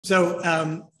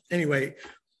So anyway,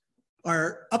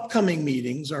 our upcoming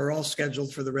meetings are all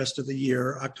scheduled for the rest of the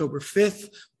year. October 5th,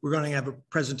 we're going to have a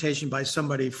presentation by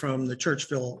somebody from the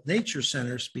Churchville Nature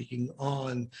Center speaking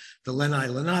on the Lenni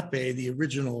Lenape, the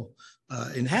original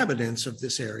inhabitants of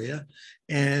this area.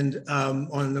 And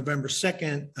on November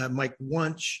 2nd, Mike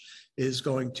Wunsch is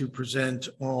going to present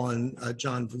on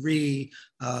John Varee,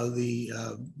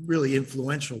 the really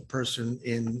influential person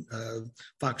in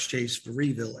Fox Chase,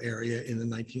 Vareeville area in the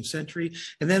 19th century.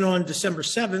 And then on December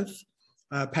 7th,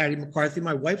 Patty McCarthy,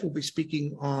 my wife, will be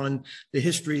speaking on the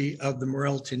history of the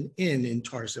Morelton Inn in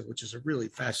Tarsa, which is a really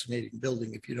fascinating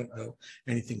building if you don't know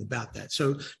anything about that.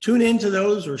 So tune into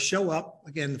those or show up,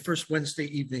 again, the first Wednesday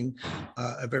evening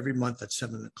of every month at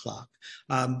 7 o'clock.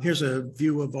 Here's a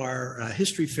view of our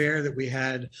history fair that we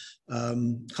had a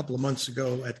couple of months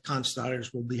ago at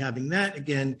Constadters. We'll be having that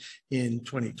again in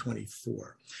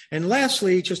 2024. And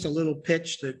lastly, just a little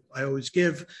pitch that I always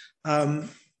give.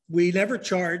 We never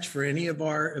charge for any of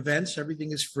our events.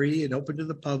 Everything is free and open to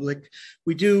the public.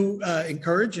 We do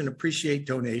encourage and appreciate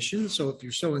donations. So if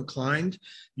you're so inclined,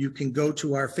 you can go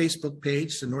to our Facebook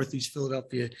page, the Northeast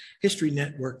Philadelphia History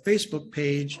Network Facebook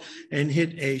page, and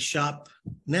hit a Shop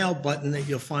Now button that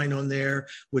you'll find on there,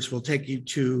 which will take you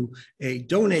to a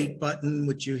donate button,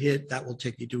 which you hit. That will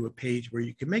take you to a page where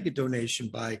you can make a donation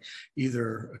by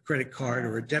either a credit card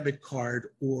or a debit card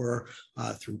or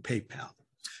through PayPal.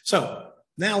 So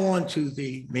now on to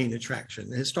the main attraction,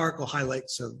 the historical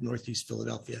highlights of Northeast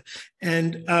Philadelphia.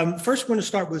 And first, we're going to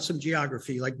start with some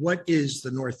geography, like what is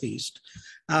the Northeast?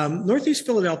 Northeast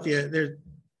Philadelphia,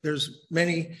 there's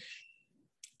many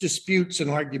disputes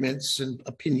and arguments and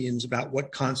opinions about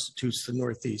what constitutes the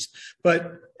Northeast.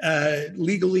 But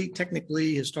legally,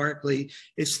 technically, historically,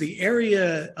 it's the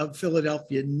area of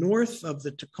Philadelphia north of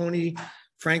the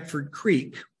Tacony-Frankford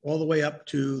Creek, all the way up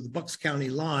to the Bucks County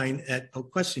line at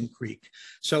Poquessing Creek.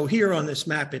 So here on this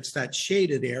map, it's that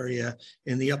shaded area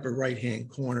in the upper right-hand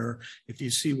corner. If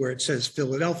you see where it says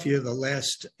Philadelphia, the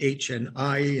last H and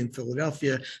I in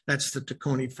Philadelphia, that's the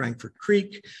Tacony-Frankford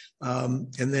Creek. And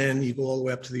then you go all the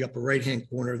way up to the upper right-hand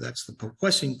corner, that's the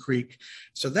Poquessing Creek.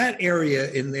 So that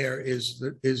area in there is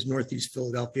Northeast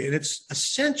Philadelphia. And it's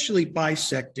essentially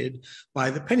bisected by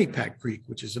the Pennypack Creek,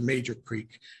 which is a major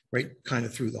creek right kind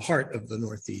of through the heart of the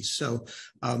Northeast. So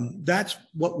that's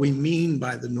what we mean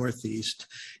by the Northeast.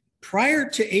 Prior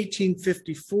to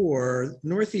 1854,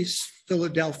 Northeast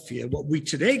Philadelphia, what we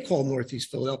today call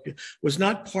Northeast Philadelphia, was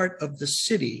not part of the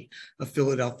city of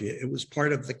Philadelphia. It was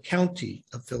part of the county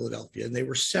of Philadelphia, and they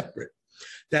were separate.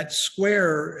 That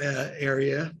square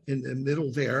area in the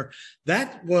middle there,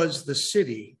 that was the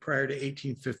city prior to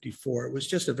 1854. It was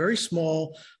just a very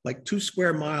small, like 2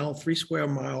 square mile, 3 square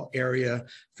mile area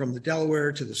from the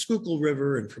Delaware to the Schuylkill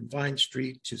River and from Vine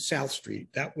Street to South Street.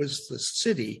 That was the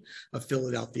city of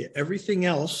Philadelphia. Everything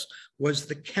else was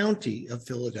the county of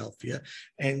Philadelphia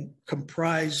and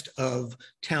comprised of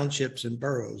townships and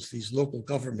boroughs, these local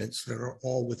governments that are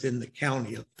all within the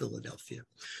county of Philadelphia.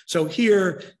 So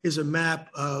here is a map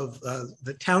of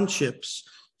the townships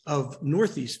of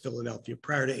Northeast Philadelphia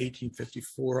prior to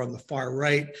 1854. On the far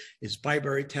right is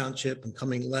Byberry Township, and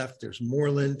coming left, there's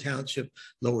Moreland Township,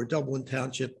 Lower Dublin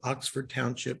Township, Oxford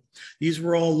Township. These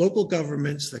were all local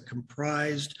governments that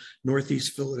comprised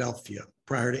Northeast Philadelphia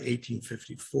prior to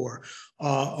 1854.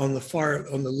 On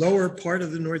the lower part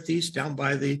of the Northeast, down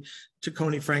by the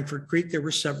Tacony-Frankford Creek, there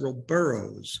were several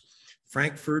boroughs.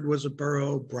 Frankford was a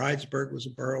borough, Bridesburg was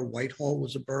a borough, Whitehall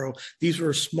was a borough. These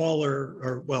were smaller,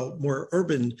 or well, more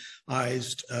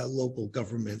urbanized local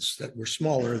governments that were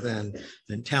smaller than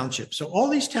townships. So all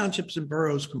these townships and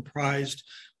boroughs comprised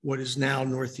what is now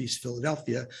Northeast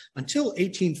Philadelphia until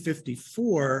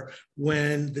 1854,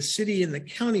 when the city and the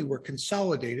county were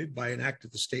consolidated by an act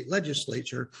of the state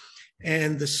legislature,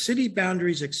 and the city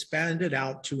boundaries expanded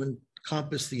out to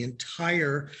encompass the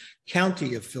entire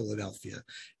county of Philadelphia.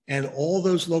 And all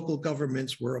those local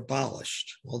governments were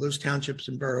abolished, all those townships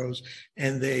and boroughs,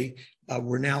 and they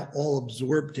were now all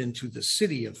absorbed into the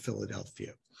city of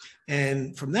Philadelphia.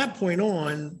 And from that point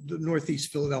on, the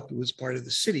Northeast Philadelphia was part of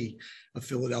the city of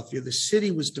Philadelphia. The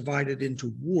city was divided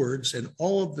into wards, and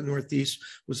all of the Northeast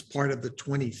was part of the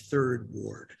 23rd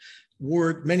ward.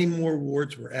 Many more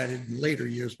wards were added in later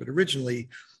years, but originally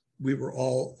we were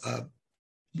all,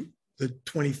 the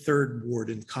 23rd ward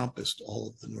encompassed all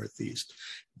of the Northeast.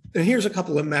 And here's a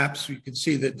couple of maps. You can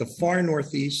see that the far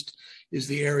Northeast is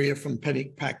the area from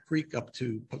Pennypack Creek up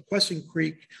to Poquessing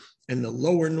Creek, and the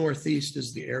lower Northeast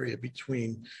is the area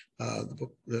between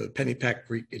the Pennypack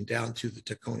Creek and down to the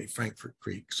Tacony-Frankford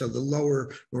Creek. So the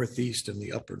lower Northeast and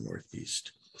the upper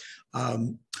Northeast.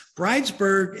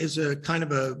 Bridesburg is a kind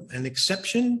of an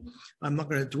exception. I'm not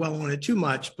going to dwell on it too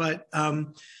much, but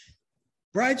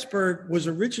Bridesburg was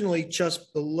originally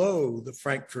just below the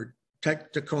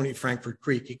Tacony Frankfort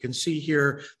Creek. You can see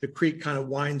here the creek kind of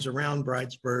winds around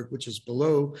Bridesburg, which is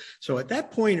below. So at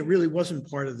that point, it really wasn't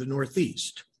part of the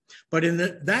Northeast. But in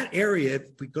that area,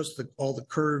 because of all the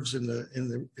curves in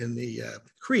the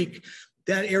creek,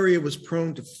 that area was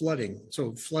prone to flooding, so it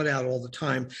would flood out all the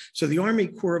time. So the Army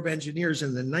Corps of Engineers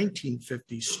in the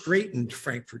 1950s straightened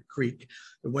Frankfort Creek.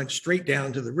 It went straight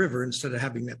down to the river instead of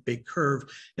having that big curve.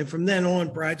 And from then on,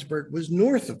 Bridesburg was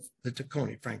north of the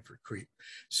Tacony Frankfort Creek.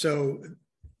 So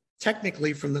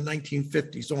technically, from the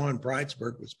 1950s on,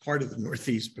 Bridesburg was part of the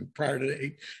Northeast, but prior to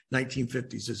the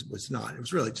 1950s, it was not. It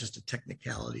was really just a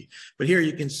technicality. But here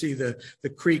you can see the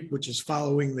creek, which is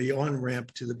following the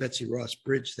on-ramp to the Betsy Ross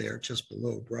Bridge there, just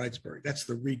below Bridesburg. That's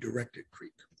the redirected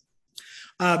creek.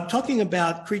 Talking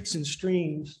about creeks and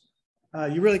streams,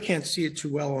 you really can't see it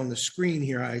too well on the screen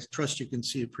here. I trust you can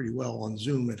see it pretty well on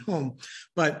Zoom at home.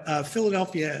 But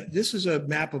Philadelphia, this is a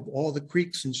map of all the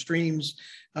creeks and streams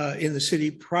in the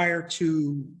city prior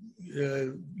to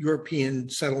European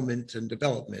settlement and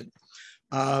development.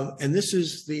 And this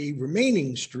is the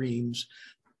remaining streams,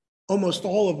 almost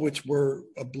all of which were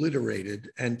obliterated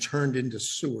and turned into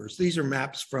sewers. These are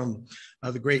maps from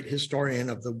the great historian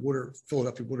of the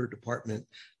Philadelphia Water Department,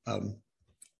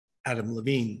 Adam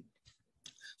Levine.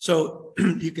 So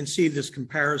you can see this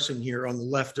comparison here on the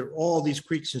left. There are all these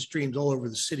creeks and streams all over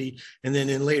the city. And then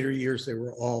in later years, they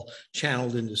were all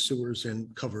channeled into sewers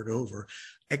and covered over,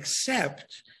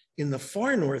 except in the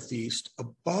far northeast,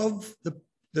 above the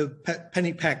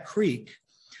Pennypack Creek.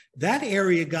 That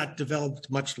area got developed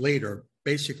much later,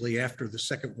 basically after the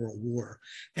Second World War.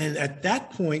 And at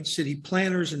that point, city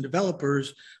planners and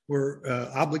developers were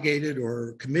obligated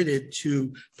or committed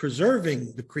to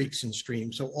preserving the creeks and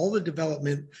streams. So all the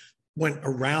development went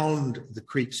around the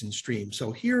creeks and streams.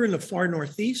 So here in the far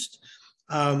northeast,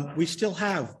 we still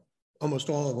have almost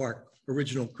all of our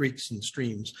original creeks and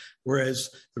streams,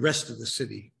 whereas the rest of the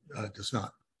city does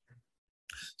not.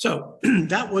 So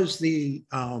that was the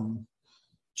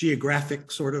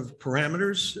geographic sort of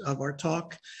parameters of our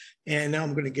talk. And now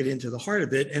I'm going to get into the heart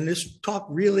of it. And this talk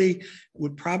really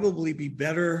would probably be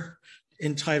better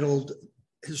entitled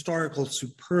Historical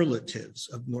Superlatives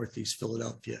of Northeast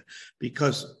Philadelphia,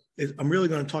 because I'm really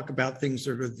going to talk about things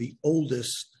that are the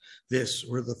oldest this,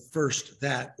 or the first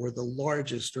that, or the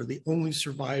largest, or the only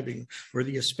surviving, or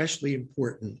the especially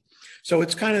important. So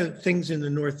it's kind of things in the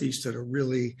Northeast that are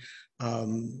really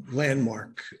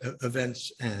landmark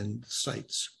events and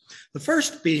sites. The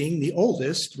first being, the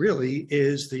oldest really,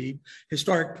 is the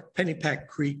historic Pennypack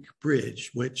Creek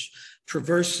Bridge, which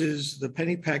traverses the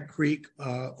Pennypack Creek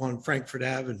on Frankfort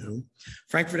Avenue.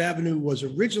 Frankfort Avenue was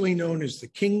originally known as the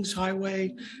King's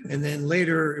Highway, and then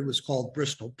later it was called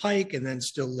Bristol Pike, and then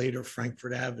still later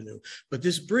Frankfort Avenue. But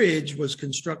this bridge was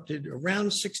constructed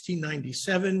around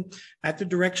 1697 at the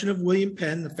direction of William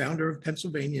Penn, the founder of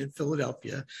Pennsylvania and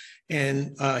Philadelphia,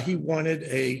 and he wanted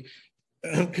a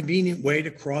convenient way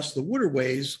to cross the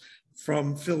waterways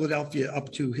from Philadelphia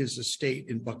up to his estate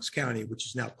in Bucks County, which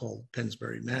is now called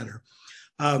Pennsbury Manor.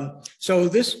 So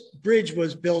this bridge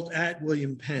was built at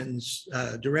William Penn's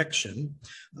direction,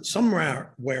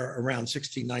 somewhere around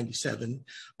 1697.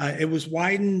 It was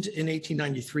widened in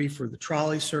 1893 for the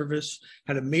trolley service,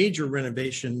 had a major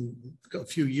renovation a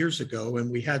few years ago,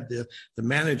 and we had the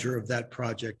manager of that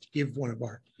project give one of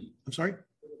our, I'm sorry?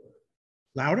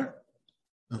 Louder?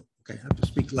 Oh, okay, I have to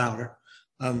speak louder.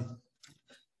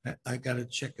 I got to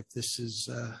check if this is,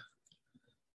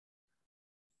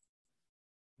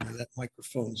 that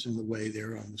microphone's in the way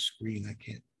there on the screen. I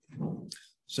can't.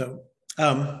 So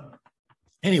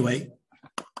anyway,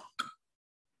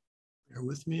 bear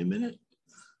with me a minute.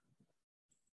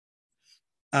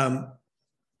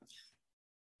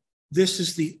 This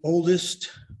is the oldest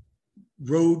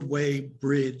roadway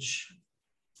bridge,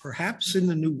 perhaps in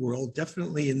the New World,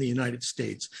 definitely in the United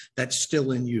States, that's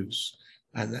still in use.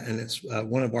 And it's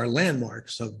one of our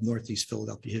landmarks of Northeast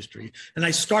Philadelphia history. And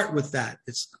I start with that.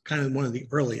 It's kind of one of the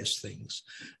earliest things.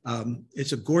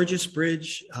 It's a gorgeous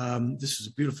bridge. This is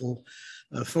a beautiful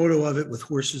photo of it with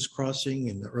horses crossing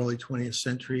in the early 20th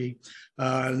century.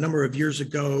 A number of years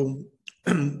ago,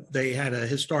 they had a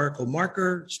historical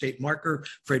marker, state marker.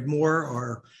 Fred Moore,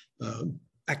 our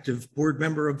active board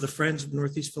member of the Friends of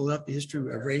Northeast Philadelphia History,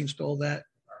 arranged all that.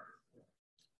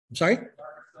 I'm sorry?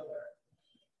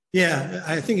 Yeah,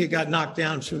 I think it got knocked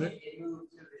down soon.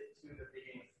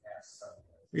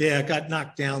 Yeah, it got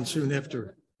knocked down soon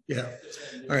after. Yeah.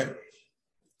 All right.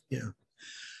 Yeah.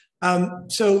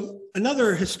 So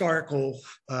another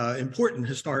important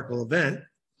historical event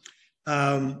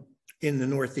in the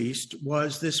Northeast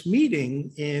was this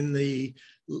meeting in the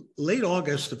late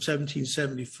August of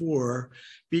 1774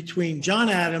 between John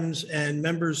Adams and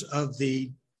members of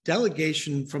the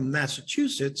delegation from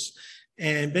Massachusetts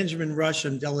and Benjamin Rush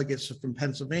and delegates from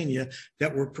Pennsylvania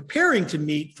that were preparing to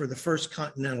meet for the First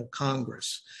Continental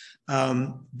Congress.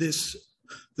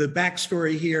 The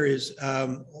backstory here is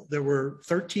there were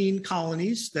 13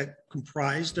 colonies that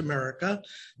comprised America,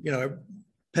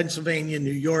 Pennsylvania,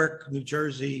 New York, New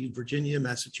Jersey, Virginia,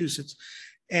 Massachusetts.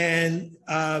 And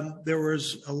there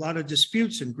was a lot of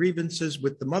disputes and grievances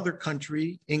with the mother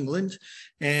country, England,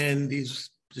 and these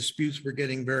disputes were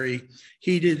getting very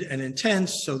heated and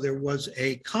intense. So there was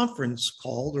a conference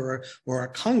called, or a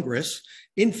Congress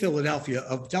in Philadelphia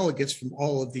of delegates from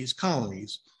all of these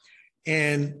colonies.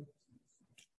 And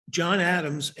John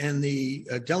Adams and the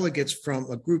delegates from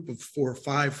a group of 4 or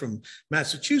 5 from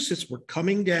Massachusetts were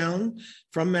coming down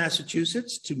from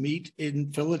Massachusetts to meet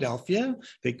in Philadelphia.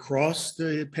 They crossed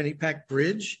the Pennypack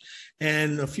Bridge,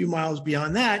 and a few miles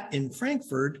beyond that in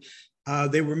Frankfort,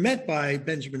 they were met by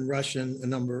Benjamin Rush and a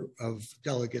number of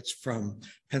delegates from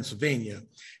Pennsylvania.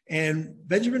 And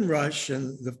Benjamin Rush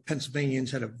and the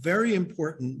Pennsylvanians had a very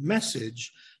important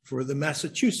message for the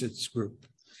Massachusetts group.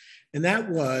 And that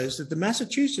was that the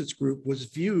Massachusetts group was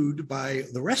viewed by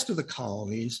the rest of the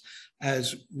colonies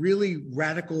as really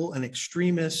radical and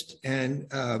extremist and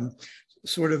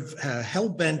sort of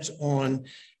hell-bent on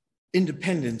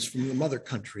independence from the mother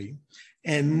country.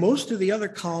 And most of the other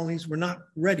colonies were not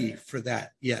ready for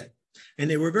that yet. And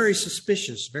they were very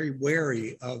suspicious, very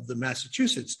wary of the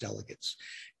Massachusetts delegates.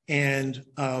 And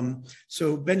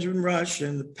so Benjamin Rush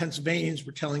and the Pennsylvanians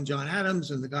were telling John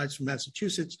Adams and the guys from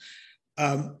Massachusetts,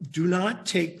 do not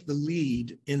take the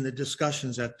lead in the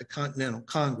discussions at the Continental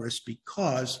Congress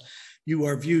because you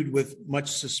are viewed with much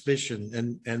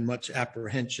suspicion and much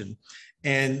apprehension.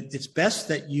 And it's best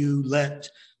that you let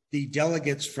the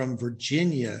delegates from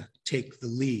Virginia take the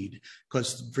lead,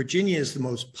 because Virginia is the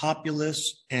most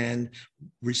populous and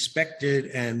respected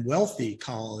and wealthy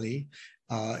colony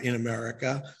in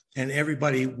America, and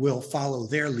everybody will follow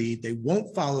their lead. They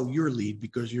won't follow your lead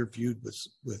because you're viewed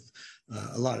with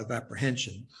a lot of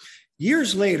apprehension.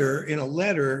 Years later, in a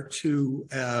letter to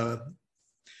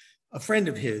a friend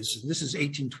of his, and this is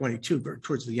 1822,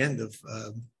 towards the end of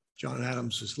John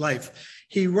Adams's life,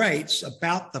 he writes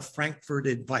about the Frankfort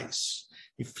Advice.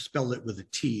 He spelled it with a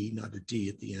T, not a D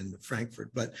at the end of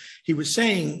Frankfort. But he was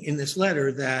saying in this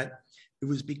letter that it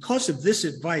was because of this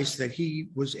advice that he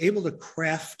was able to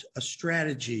craft a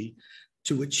strategy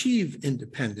to achieve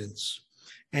independence.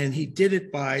 And he did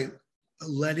it by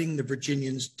letting the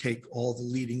Virginians take all the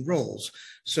leading roles.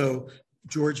 So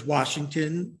George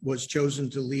Washington was chosen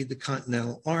to lead the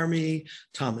Continental Army.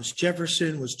 Thomas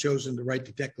Jefferson was chosen to write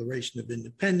the Declaration of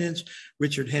Independence.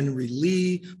 Richard Henry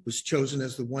Lee was chosen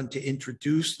as the one to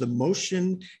introduce the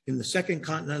motion in the Second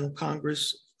Continental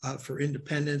Congress for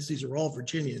independence. These are all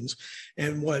Virginians.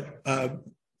 And what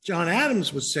John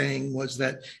Adams was saying was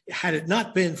that had it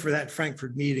not been for that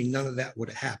Frankfort meeting, none of that would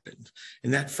have happened.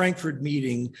 And that Frankfort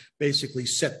meeting basically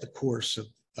set the course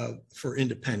for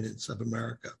independence of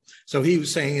America. So he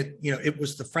was saying it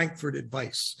was the Frankfort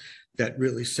Advice that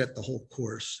really set the whole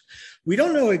course. We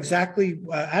don't know exactly,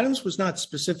 Adams was not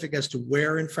specific as to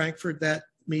where in Frankfort that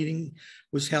meeting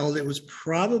was held. It was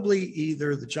probably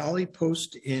either the Jolly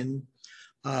Post Inn,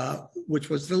 which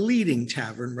was the leading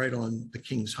tavern right on the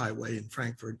King's Highway in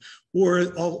Frankfort,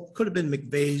 or could have been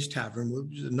McVeigh's Tavern,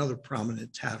 which was another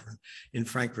prominent tavern in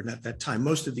Frankfort at that time.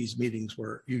 Most of these meetings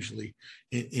were usually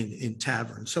in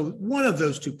taverns. So one of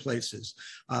those two places,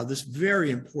 this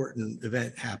very important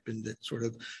event happened that sort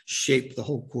of shaped the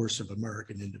whole course of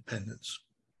American independence.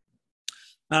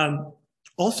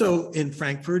 Also in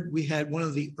Frankfort, we had one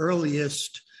of the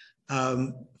earliest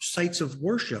sites of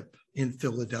worship in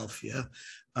Philadelphia.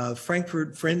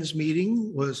 Frankfort Friends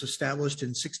Meeting was established in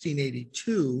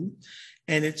 1682,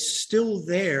 and it's still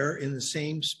there in the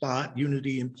same spot,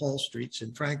 Unity and Paul Streets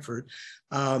in Frankfort.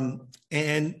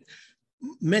 And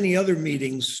many other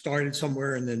meetings started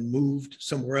somewhere and then moved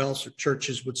somewhere else, or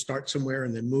churches would start somewhere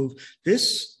and then move.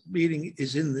 This meeting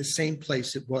is in the same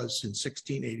place it was in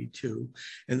 1682.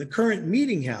 And the current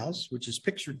meeting house, which is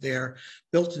pictured there,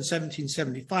 built in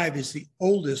 1775, is the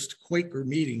oldest Quaker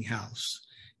meeting house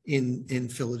in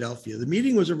Philadelphia. The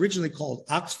meeting was originally called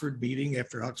Oxford Meeting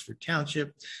after Oxford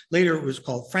Township. Later it was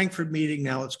called Frankfort Meeting.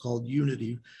 Now it's called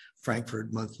Unity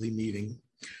Frankfort Monthly Meeting.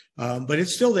 But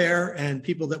it's still there, and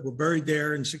people that were buried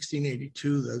there in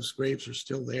 1682, those graves are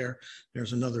still there.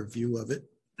 There's another view of it.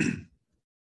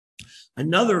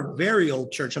 Another very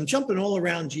old church. I'm jumping all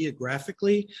around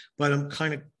geographically, but I'm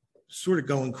kind of sort of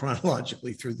going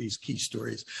chronologically through these key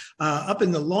stories. Up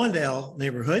in the Lawndale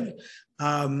neighborhood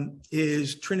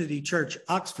is Trinity Church,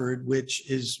 Oxford, which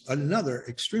is another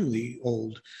extremely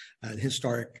old and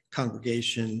historic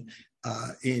congregation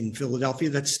in Philadelphia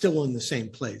that's still in the same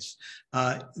place.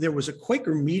 There was a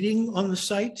Quaker meeting on the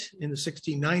site in the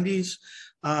 1690s,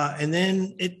 and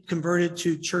then it converted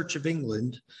to Church of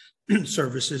England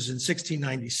services in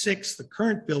 1696. The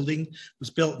current building was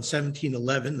built in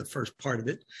 1711, the first part of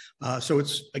it. So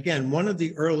it's, again, one of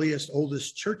the earliest,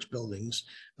 oldest church buildings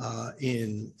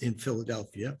in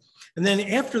Philadelphia. And then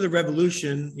after the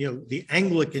Revolution, the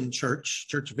Anglican Church,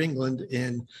 Church of England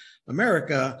in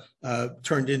America,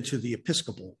 turned into the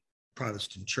Episcopal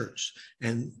Protestant Church.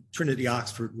 And Trinity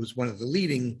Oxford was one of the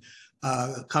leading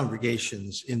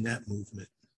congregations in that movement.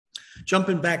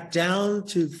 Jumping back down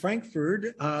to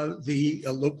Frankfurt, the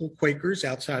local Quakers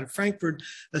outside of Frankfurt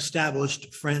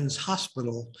established Friends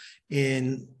Hospital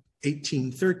in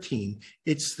 1813.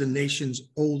 It's the nation's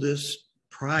oldest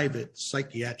private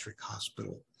psychiatric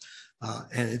hospital.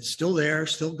 And it's still there,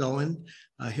 still going.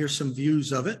 Here's some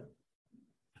views of it.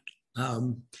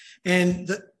 One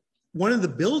of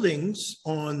the buildings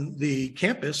on the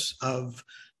campus of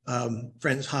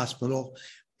Friends Hospital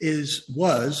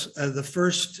was the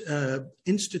first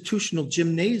institutional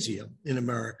gymnasium in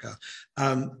America.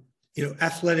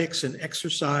 Athletics and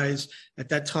exercise at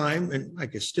that time, and I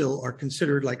guess still, are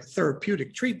considered like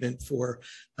therapeutic treatment for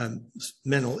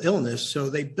mental illness.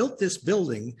 So they built this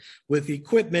building with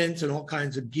equipment and all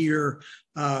kinds of gear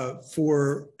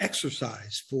for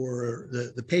exercise for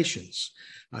the patients.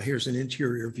 Here's an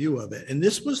interior view of it. And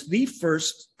this was the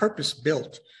first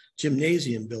purpose-built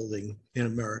gymnasium building in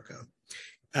America.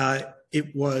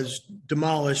 It was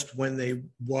demolished when they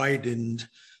widened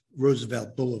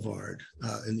Roosevelt Boulevard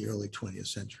in the early 20th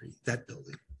century, that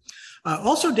building.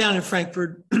 Also down in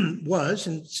Frankfurt was,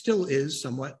 and still is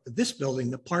somewhat, this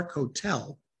building, the Park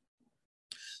Hotel,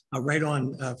 right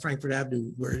on Frankfurt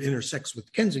Avenue, where it intersects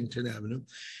with Kensington Avenue.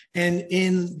 And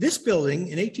in this building,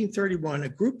 in 1831, a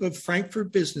group of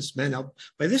Frankfurt businessmen, now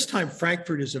by this time,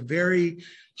 Frankfurt is a very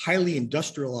highly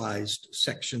industrialized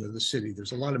section of the city.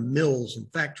 There's a lot of mills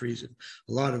and factories and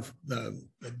a lot of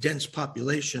dense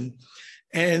population.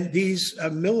 And these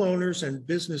mill owners and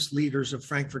business leaders of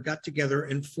Frankfurt got together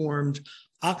and formed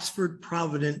Oxford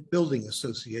Provident Building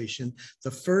Association.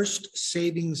 The first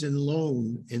savings and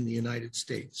loan in the United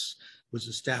States was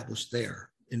established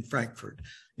there in Frankfurt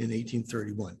in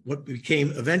 1831. What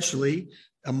became eventually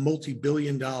a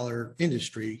multi-billion-dollar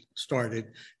industry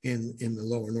started in the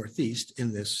lower Northeast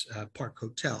in this Park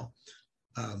Hotel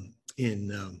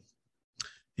in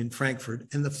Frankfurt.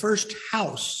 And the first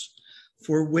house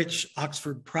for which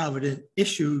Oxford Provident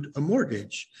issued a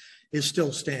mortgage is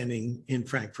still standing in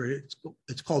Frankfurt.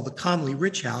 It's called the Comley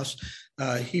Rich House.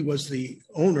 He was the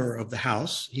owner of the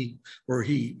house. He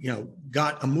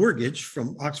got a mortgage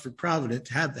from Oxford Provident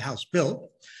to have the house built.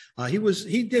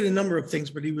 He did a number of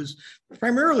things, but he was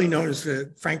primarily known as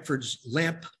the Frankfurt's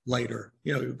lamp lighter.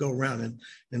 He would go around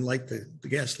and light the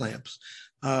gas lamps.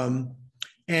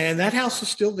 And that house is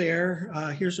still there.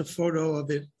 Here's a photo of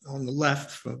it on the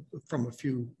left from a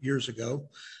few years ago.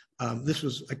 I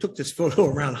took this photo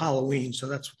around Halloween, so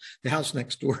that's the house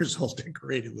next door is all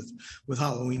decorated with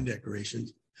Halloween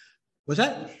decorations. Was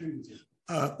that?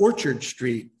 Orchard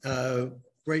Street,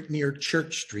 right near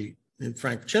Church Street in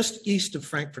Frankfurt, just east of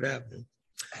Frankfurt Avenue.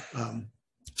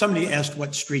 Somebody asked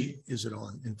what street is it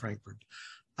on in Frankfurt.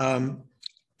 And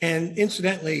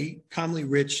incidentally, Comley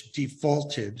Rich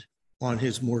defaulted on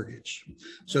his mortgage.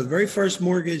 So the very first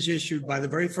mortgage issued by the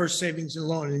very first savings and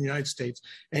loan in the United States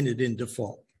ended in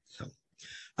default. So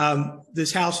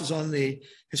this house is on the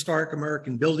Historic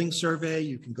American Building Survey.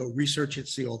 You can go research it,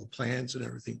 see all the plans and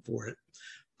everything for it.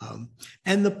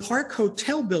 And the Park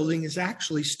Hotel building is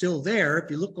actually still there.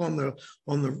 If you look on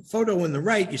the photo on the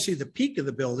right, you see the peak of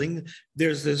the building.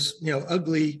 There's this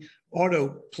ugly auto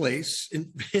place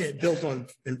built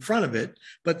in front of it,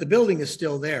 but the building is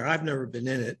still there. I've never been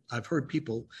in it. I've heard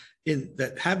people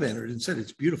that have entered and said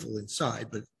it's beautiful inside,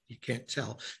 but you can't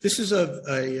tell. This is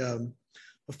a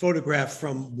photograph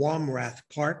from Wamrath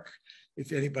Park.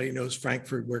 If anybody knows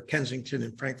Frankfurt, where Kensington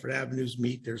and Frankfurt Avenues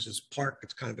meet, there's this park.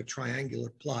 It's kind of a triangular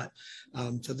plot.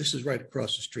 So this is right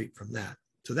across the street from that.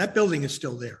 So that building is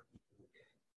still there.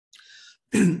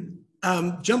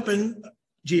 Jumping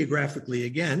geographically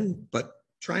again, but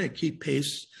trying to keep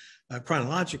pace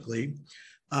chronologically,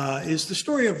 is the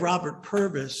story of Robert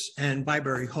Purvis and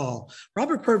Byberry Hall.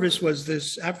 Robert Purvis was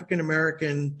this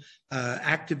African-American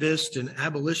activist and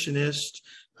abolitionist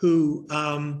who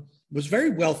was very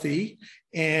wealthy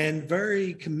and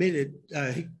very committed.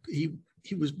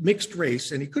 He was mixed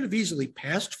race, and he could have easily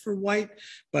passed for white,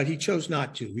 but he chose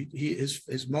not to.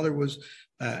 His mother was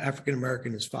African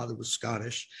American, his father was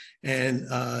Scottish, and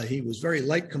he was very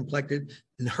light complected,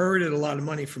 inherited a lot of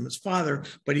money from his father,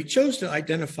 but he chose to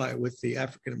identify with the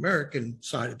African American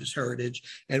side of his heritage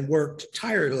and worked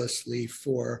tirelessly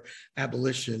for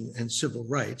abolition and civil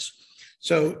rights.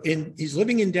 So he's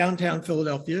living in downtown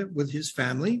Philadelphia with his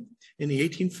family in the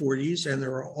 1840s, and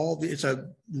there are it's a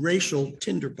racial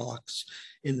tinderbox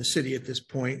in the city at this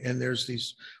point, and there's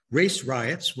these race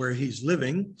riots where he's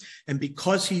living, and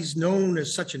because he's known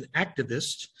as such an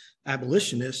activist,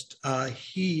 abolitionist,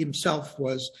 he himself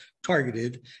was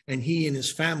targeted, and he and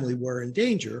his family were in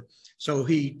danger. So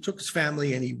he took his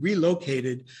family and he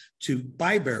relocated to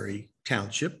Byberry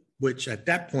Township, which at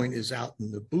that point is out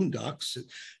in the boondocks.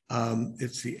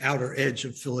 It's the outer edge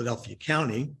of Philadelphia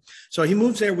County. So he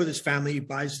moves there with his family, he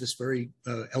buys this very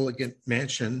elegant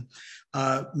mansion,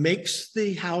 makes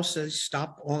the house a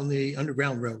stop on the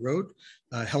Underground Railroad,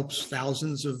 helps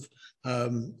thousands of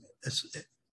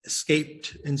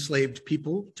escaped enslaved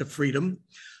people to freedom.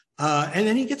 And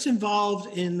then he gets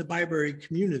involved in the Byberry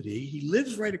community. He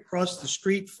lives right across the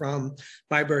street from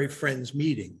Byberry Friends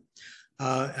Meeting.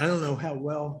 I don't know how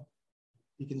well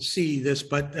you can see this,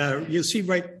 but you'll see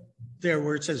right there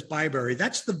where it says Byberry.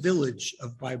 That's the village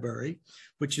of Byberry,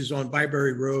 which is on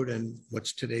Byberry Road and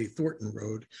what's today Thornton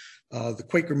Road. The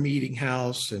Quaker Meeting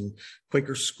House and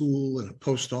Quaker School and a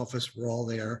post office were all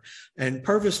there. And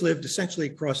Purvis lived essentially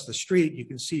across the street. You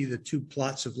can see the two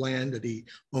plots of land that he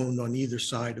owned on either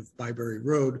side of Byberry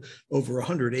Road, over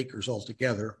 100 acres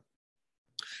altogether.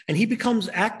 And he becomes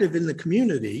active in the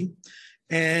community.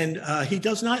 And he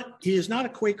is not a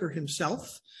Quaker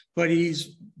himself, but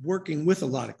he's working with a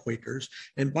lot of Quakers.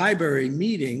 And Byberry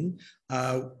Meeting,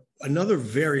 another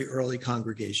very early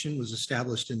congregation, was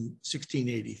established in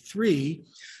 1683,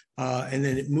 and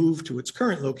then it moved to its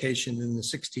current location in the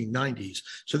 1690s.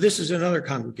 So this is another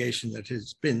congregation that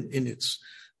has been in its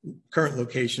current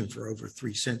location for over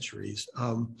 3 centuries.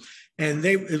 And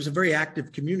it was a very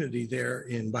active community there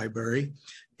in Byberry.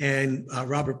 And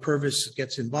Robert Purvis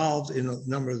gets involved in a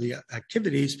number of the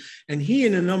activities, and he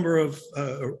and a number of,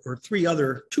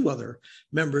 two other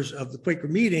members of the Quaker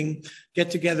Meeting get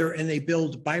together and they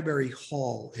build Byberry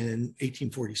Hall in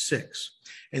 1846.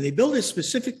 And they build it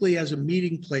specifically as a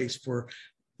meeting place for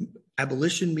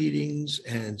abolition meetings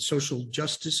and social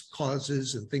justice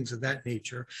causes and things of that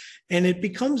nature. And it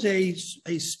becomes a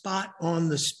spot on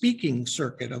the speaking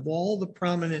circuit of all the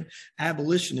prominent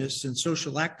abolitionists and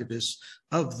social activists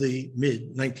of the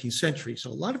mid-19th century.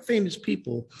 So a lot of famous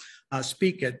people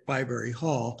speak at Byberry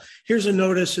Hall. Here's a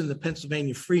notice in the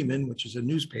Pennsylvania Freeman, which is a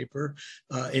newspaper.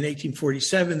 In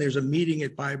 1847, there's a meeting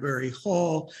at Byberry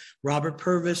Hall. Robert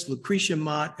Purvis, Lucretia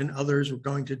Mott, and others were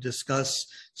going to discuss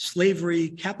slavery,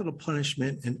 capital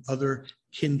punishment, and other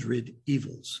kindred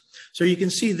evils. So you can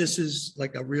see this is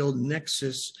like a real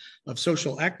nexus of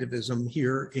social activism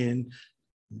here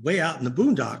way out in the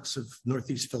boondocks of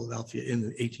Northeast Philadelphia in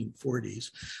the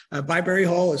 1840s. Byberry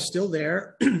Hall is still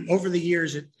there. Over the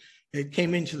years, it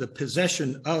came into the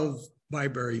possession of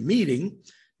Byberry Meeting,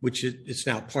 which it's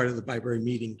now part of the Byberry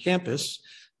Meeting campus.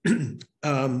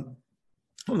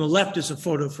 On the left is a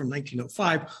photo from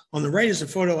 1905. On the right is a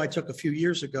photo I took a few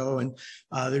years ago, and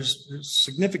there's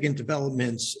significant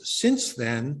developments since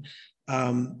then.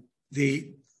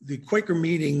 The Quaker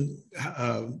Meeting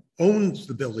owned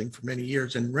the building for many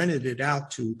years and rented it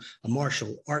out to a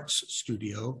martial arts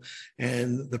studio.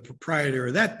 And the proprietor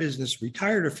of that business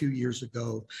retired a few years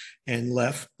ago and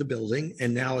left the building.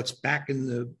 And now it's back in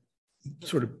the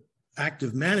sort of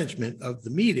active management of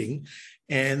the meeting.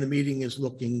 And the meeting is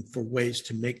looking for ways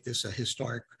to make this a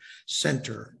historic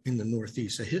center in the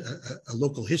Northeast, a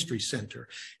local history center.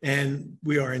 And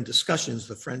we are in discussions,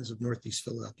 the Friends of Northeast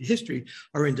Philadelphia History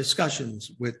are in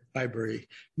discussions with Byberry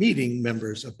Meeting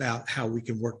members about how we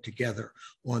can work together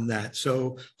on that.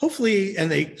 So hopefully,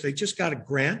 and they just got a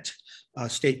grant, a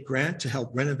state grant to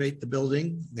help renovate the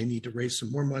building. They need to raise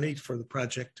some more money for the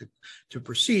project to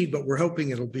proceed, but we're hoping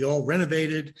it'll be all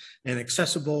renovated and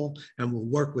accessible, and we'll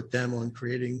work with them on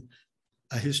creating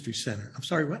a history center. I'm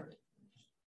sorry, what?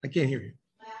 I can't hear you.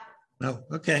 No,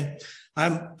 okay.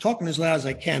 I'm talking as loud as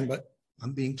I can, but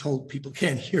I'm being told people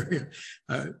can't hear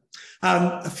you.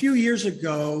 A few years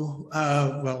ago,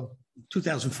 well,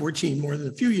 2014, more than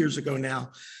a few years ago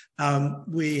now,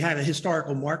 we had a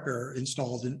historical marker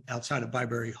installed outside of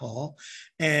Byberry Hall,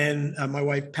 and my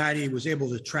wife Patty was able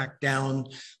to track down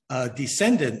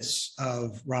descendants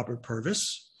of Robert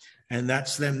Purvis, and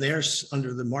that's them there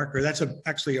under the marker. That's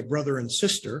actually a brother and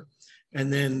sister,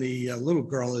 And then the little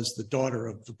girl is the daughter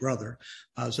of the brother.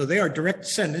 So they are direct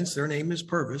descendants. Their name is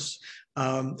Purvis.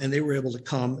 And they were able to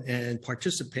come and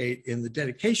participate in the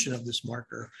dedication of this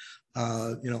marker,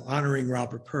 honoring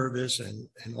Robert Purvis and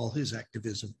all his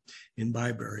activism in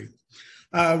Byberry.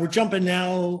 We're jumping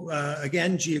now,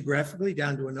 again, geographically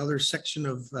down to another section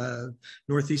of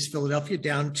Northeast Philadelphia,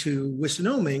 down to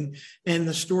Wissinoming, and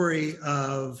the story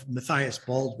of Matthias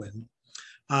Baldwin.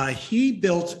 He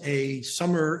built a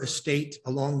summer estate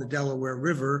along the Delaware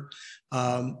River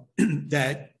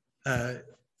that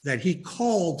he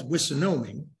called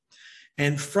Wissinoming.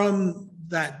 And from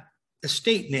that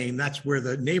estate name, that's where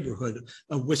the neighborhood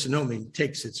of Wissinoming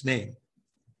takes its name.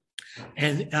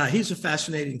 And he's a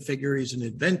fascinating figure. He's an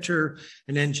inventor,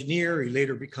 an engineer. He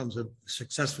later becomes a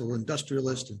successful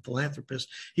industrialist and philanthropist.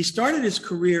 He started his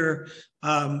career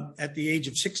at the age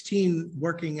of 16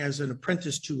 working as an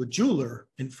apprentice to a jeweler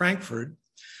in Frankfurt.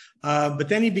 But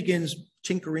then he begins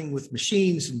tinkering with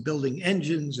machines and building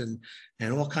engines and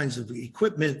all kinds of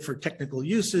equipment for technical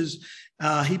uses.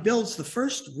 He builds the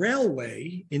first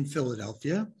railway in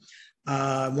Philadelphia.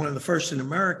 One of the first in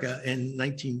America in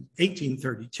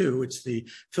 1832. It's the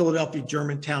Philadelphia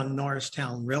Germantown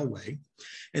Norristown Railway.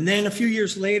 And then a few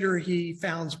years later, he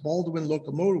founds Baldwin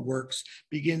Locomotive Works,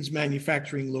 begins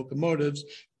manufacturing locomotives.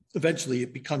 Eventually,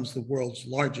 it becomes the world's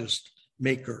largest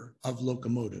maker of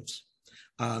locomotives.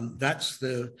 That's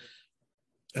the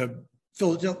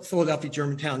Philadelphia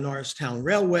Germantown Norristown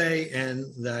Railway, and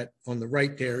that on the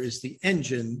right there is the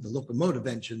engine, the locomotive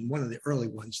engine, one of the early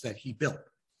ones that he built.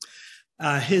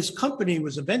 His company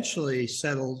was eventually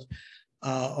settled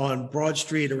on Broad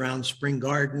Street around Spring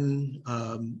Garden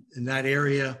in that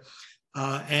area.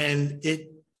 And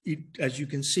it, as you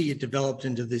can see, it developed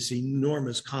into this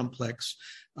enormous complex.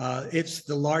 It's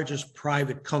the largest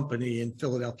private company in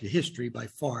Philadelphia history by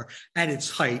far. At its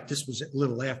height, this was a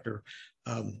little after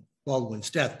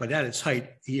Baldwin's death, but at its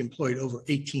height, he employed over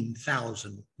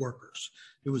 18,000 workers.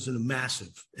 It was a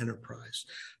massive enterprise.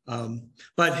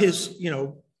 But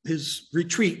his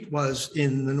retreat was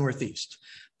in the Northeast.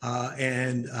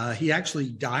 And he actually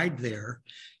died there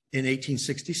in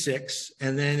 1866.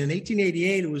 And then in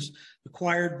 1888, it was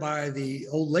acquired by the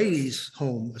Old Ladies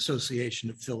Home Association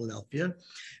of Philadelphia.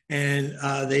 And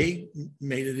they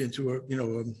made it into a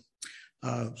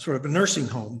sort of a nursing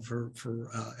home for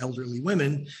elderly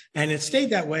women. And it stayed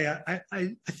that way.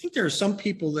 I think there are some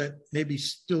people that maybe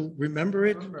still remember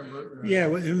it. Yeah,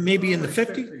 maybe in the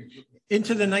 50s.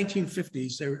 Into the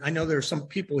 1950s. I know there are some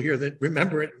people here that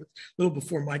remember it a little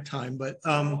before my time, but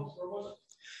well,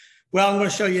 I'm going to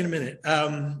show you in a minute.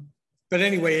 But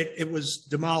anyway, it was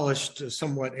demolished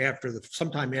somewhat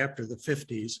sometime after the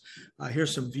 50s.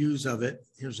 Here's some views of it.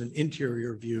 Here's an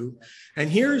interior view. And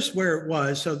here's where it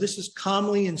was. So this is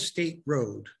Comley and State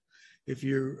Road, if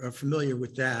you're familiar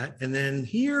with that. And then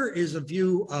here is a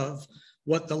view of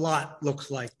what the lot looks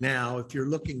like now. If you're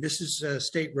looking, this is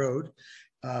State Road.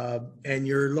 And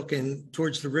you're looking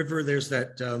towards the river. There's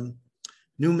that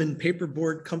Newman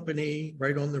Paperboard Company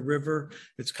right on the river.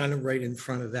 It's kind of right in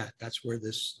front of that. That's where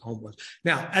this home was.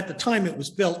 Now, at the time it was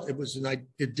built, it was an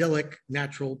idyllic,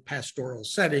 natural, pastoral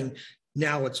setting.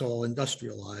 Now it's all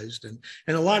industrialized. And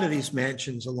a lot of these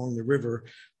mansions along the river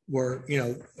were,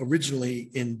 originally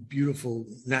in beautiful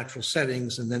natural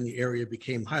settings. And then the area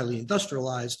became highly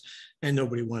industrialized and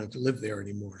nobody wanted to live there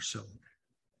anymore. So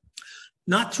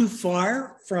not too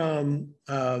far from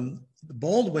the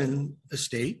Baldwin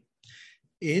estate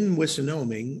in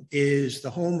Wissinoming is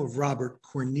the home of Robert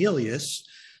Cornelius,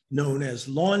 known as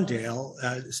Lawndale.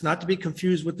 It's not to be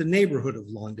confused with the neighborhood of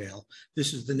Lawndale.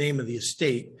 This is the name of the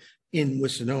estate in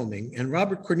Wissinoming. And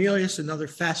Robert Cornelius, another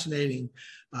fascinating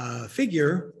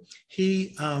figure,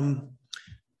 he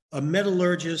a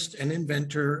metallurgist, an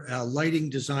inventor, a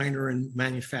lighting designer and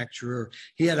manufacturer.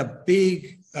 He had a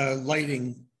big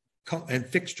lighting and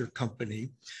fixture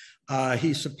company.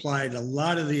 He supplied a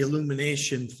lot of the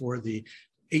illumination for the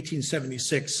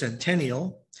 1876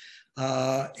 centennial.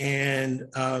 But in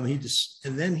the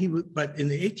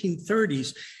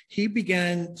 1830s, he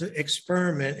began to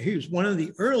experiment. He was one of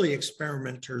the early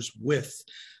experimenters with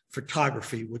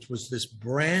photography, which was this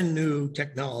brand new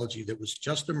technology that was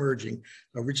just emerging,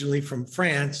 originally from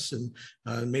France, and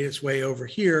made its way over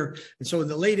here. And so in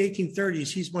the late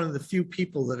 1830s, he's one of the few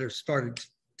people that have started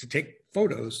to take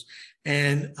photos.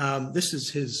 And this is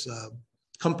his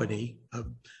company,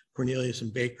 Cornelius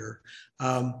and Baker.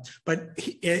 But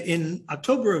in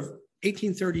October of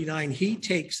 1839, he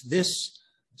takes this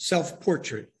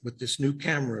self-portrait with this new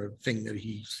camera thing that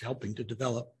he's helping to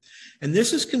develop. And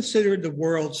this is considered the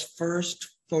world's first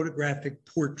photographic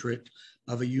portrait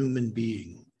of a human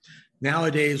being.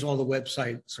 Nowadays, all the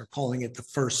websites are calling it the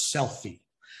first selfie.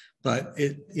 But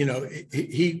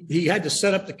he had to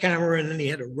set up the camera, and then he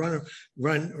had to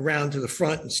run around to the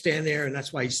front and stand there, and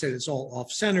that's why he said it's all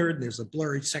off-centered and there's a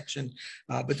blurry section.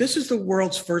 But this is the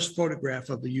world's first photograph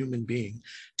of a human being,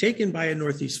 taken by a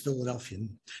Northeast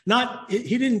Philadelphian.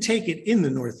 He didn't take it in the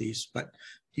Northeast, but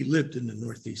he lived in the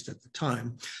Northeast at the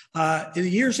time. In the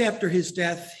years after his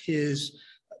death, his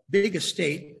big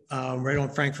estate right on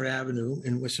Frankfurt Avenue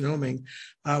in Wissinoming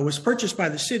was purchased by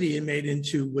the city and made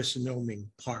into Wissinoming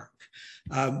Park.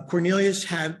 Cornelius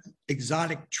had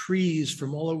exotic trees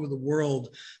from all over the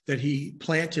world that he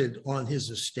planted on his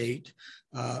estate.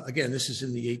 Again, this is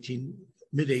in the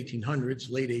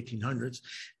mid-1800s, late 1800s.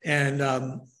 And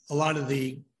a lot of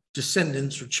the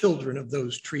descendants or children of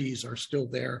those trees are still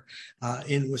there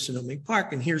in Wissinoming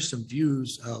Park. And here's some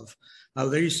views of,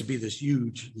 there used to be this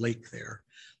huge lake there.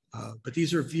 But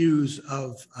these are views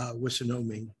of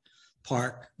Wissinoming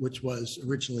Park, which was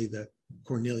originally the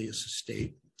Cornelius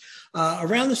estate.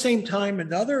 Around the same time,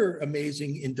 another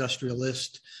amazing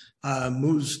industrialist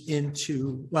moves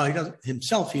into, well,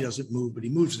 he doesn't move, but he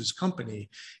moves his company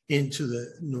into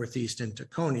the Northeast, into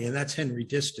Coney, and that's Henry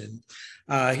Diston.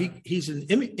 He's an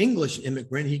English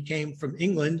immigrant. He came from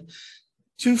England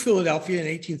to Philadelphia in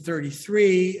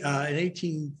 1833. In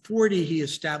 1840, he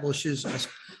establishes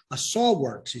a saw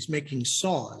works. He's making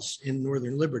saws in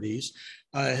Northern Liberties.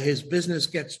 His business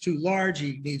gets too large.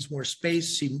 He needs more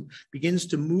space. He begins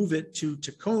to move it to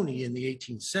Tacony in the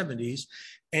 1870s,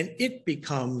 and it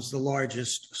becomes the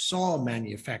largest saw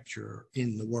manufacturer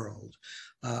in the world.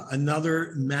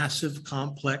 Another massive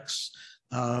complex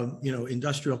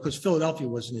industrial, because Philadelphia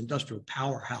was an industrial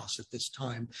powerhouse at this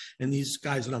time. And these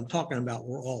guys that I'm talking about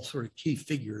were all sort of key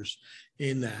figures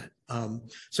in that.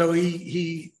 So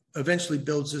he eventually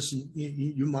builds this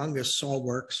humongous saw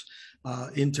works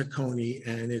in Tacony,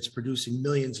 and it's producing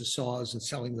millions of saws and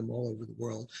selling them all over the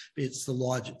world. It's the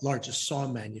largest saw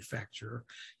manufacturer.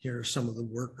 Here are some of the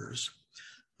workers.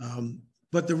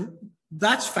 But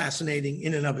that's fascinating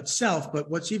in and of itself. But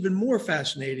what's even more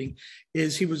fascinating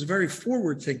is he was very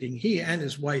forward thinking. He and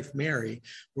his wife, Mary,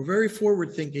 were very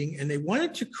forward thinking, and they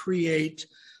wanted to create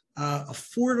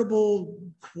affordable,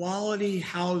 quality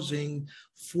housing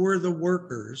for the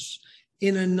workers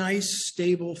in a nice,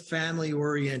 stable,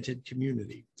 family-oriented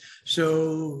community.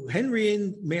 So Henry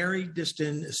and Mary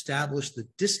Diston established the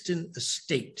Diston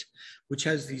Estate, which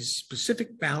has these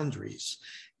specific boundaries.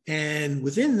 And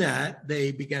within that,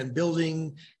 they began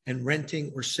building and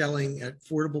renting or selling at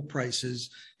affordable prices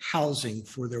housing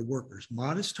for their workers.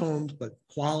 Modest homes, but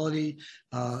quality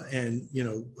and,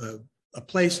 a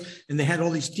place. And they had all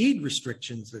these deed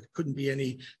restrictions. There couldn't be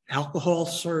any alcohol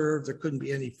served. There couldn't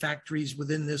be any factories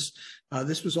within this.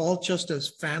 This was all just a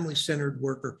family-centered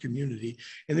worker community.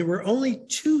 And there were only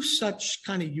two such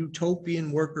kind of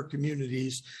utopian worker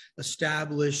communities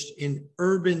established in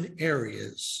urban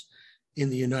areas in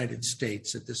the United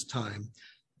States at this time.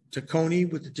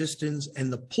 Tacony with the Distons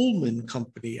and the Pullman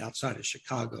Company outside of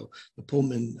Chicago. The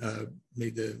Pullman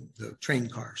made the train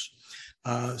cars.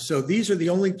 So these are the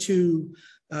only two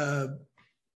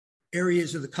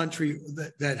areas of the country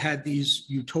that had these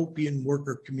utopian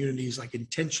worker communities, like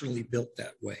intentionally built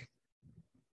that way.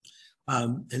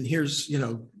 And here's,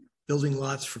 building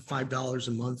lots for $5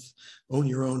 a month, own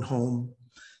your own home.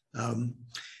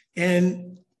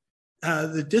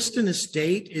 The Diston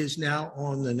Estate is now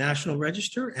on the National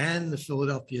Register and the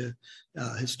Philadelphia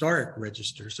Historic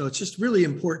Register. So it's just really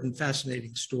important,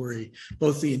 fascinating story,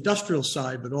 both the industrial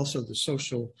side, but also the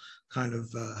social kind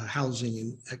of housing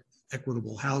and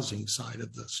equitable housing side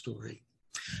of the story.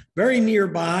 Very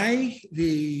nearby,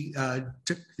 the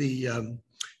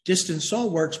Diston Saw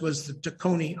Works was the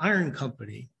Tacony Iron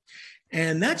Company.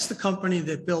 And that's the company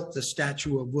that built the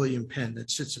statue of William Penn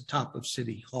that sits atop of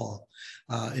City Hall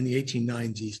in the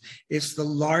 1890s. It's the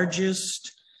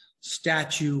largest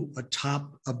statue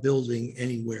atop a building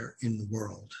anywhere in the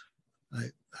world.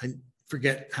 I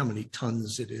forget how many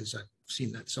tons it is. I've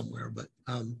seen that somewhere, but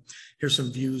here's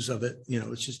some views of it.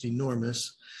 It's just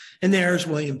enormous. And there's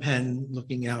William Penn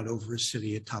looking out over his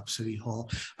city atop City Hall.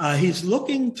 He's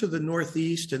looking to the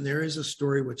northeast, and there is a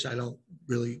story which I don't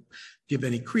really give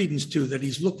any credence to, that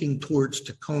he's looking towards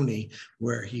Tacony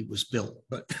where he was built,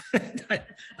 but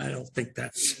I don't think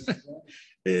that's,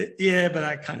 yeah, but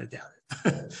I kind of doubt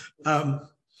it.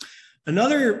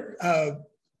 Another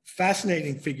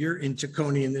fascinating figure in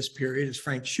Tacony in this period is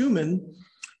Frank Schumann,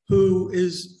 who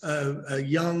is a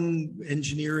young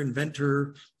engineer,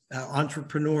 inventor,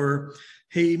 entrepreneur.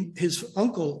 His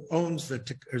uncle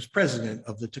is president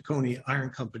of the Tacony Iron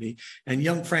Company, and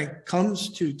young Frank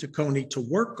comes to Tacony to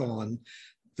work on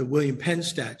the William Penn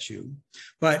statue,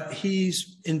 but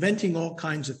he's inventing all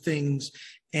kinds of things,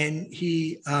 and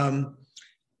he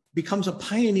becomes a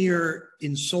pioneer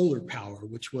in solar power,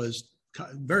 which was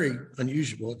very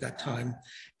unusual at that time.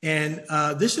 And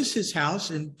this is his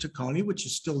house in Tacony, which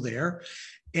is still there.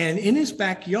 And in his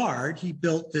backyard, he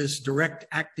built this direct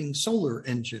acting solar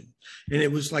engine. And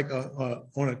it was like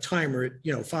on a timer,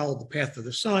 it followed the path of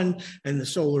the sun, and the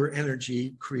solar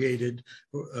energy created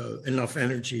enough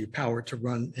energy power to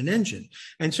run an engine.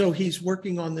 And so he's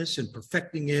working on this and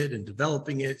perfecting it and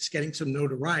developing it. It's getting some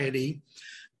notoriety.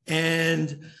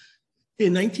 And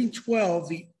in 1912,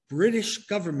 the British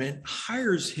government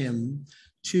hires him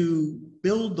to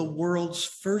build the world's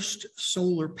first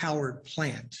solar powered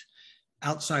plant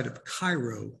outside of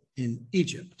Cairo in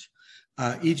Egypt.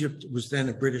 Egypt was then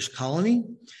a British colony.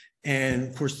 And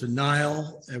of course, the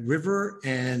Nile River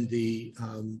and the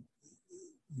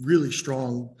really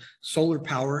strong solar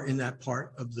power in that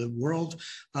part of the world,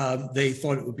 they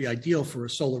thought it would be ideal for a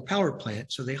solar power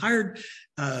plant. So they hired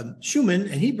Schumann,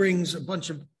 and he brings a bunch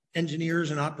of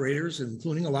engineers and operators,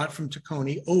 including a lot from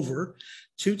Tacony, over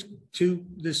to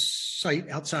this site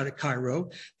outside of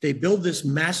Cairo. They build this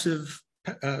massive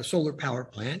solar power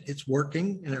plant. It's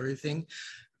working and everything.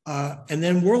 And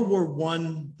then World War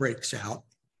I breaks out,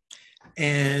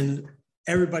 and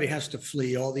everybody has to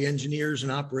flee. All the engineers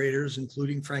and operators,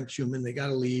 including Frank Schumann, they got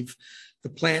to leave. The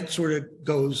plant sort of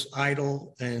goes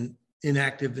idle and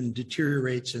inactive and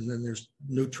deteriorates, and then there's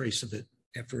no trace of it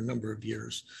after a number of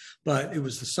years. But it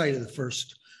was the site of the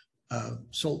first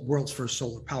world's first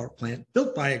solar power plant,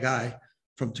 built by a guy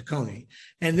from Tacony.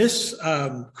 And this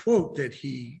quote that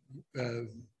he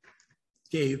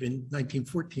gave in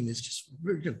 1914 is just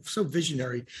so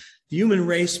visionary. The human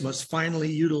race must finally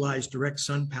utilize direct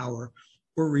sun power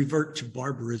or revert to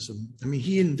barbarism. I mean,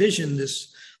 he envisioned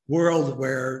this world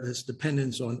where this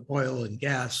dependence on oil and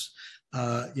gas,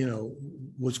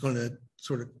 was going to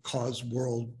sort of cause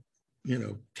world,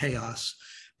 chaos.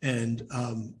 And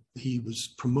he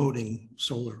was promoting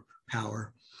solar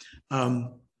power.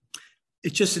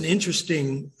 It's just an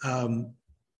interesting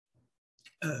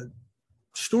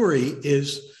story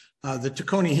is the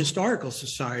Tacony Historical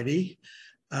Society.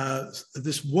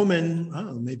 This woman, I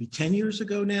don't know, maybe 10 years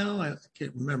ago now, I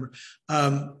can't remember,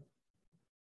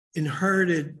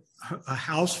 inherited a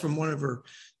house from one of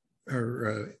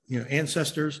her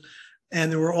ancestors,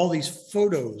 and there were all these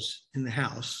photos in the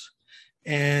house,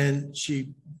 and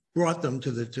she brought them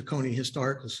to the Tacony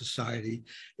Historical Society.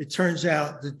 It turns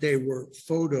out that they were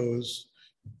photos,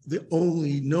 the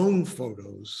only known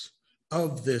photos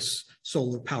of this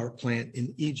solar power plant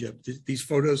in Egypt. These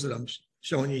photos that I'm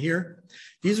showing you here,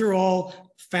 these are all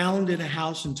found in a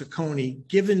house in Tacony,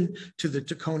 given to the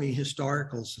Tacony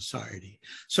Historical Society.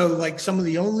 So like some of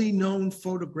the only known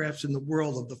photographs in the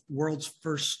world of the world's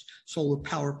first solar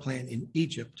power plant in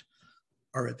Egypt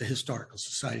are at the Historical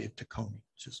Society of Tacony,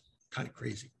 which is kind of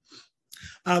crazy.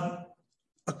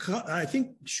 I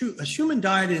think Schumann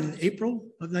died in April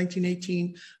of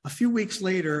 1918. A few weeks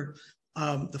later,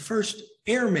 the first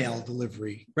airmail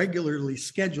delivery, regularly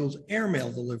scheduled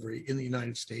airmail delivery in the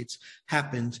United States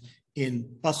happened in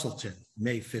Bustleton,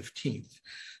 May 15th.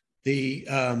 The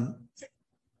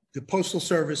Postal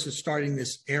Service is starting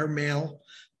this airmail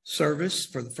service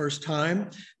for the first time.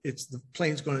 The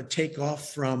plane's going to take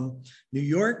off from New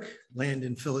York, land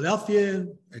in Philadelphia,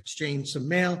 exchange some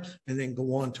mail, and then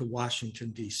go on to Washington,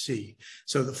 D.C.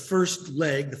 So the first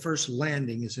leg, the first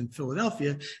landing is in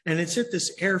Philadelphia, and it's at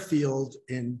this airfield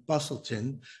in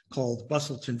Bustleton called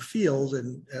Bustleton Field,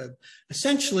 and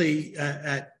essentially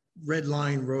at Red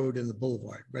Line Road and the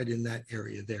Boulevard, right in that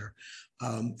area there.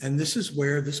 And this is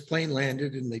where this plane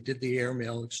landed, and they did the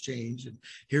airmail exchange. And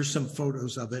here's some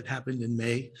photos of it. Happened in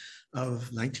May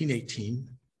of 1918.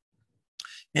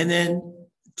 And then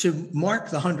to mark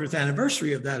the 100th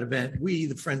anniversary of that event, we,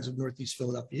 the Friends of Northeast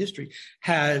Philadelphia History,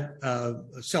 had a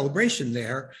celebration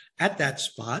there at that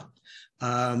spot.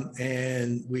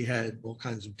 And we had all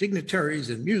kinds of dignitaries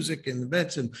and music and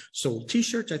events, and sold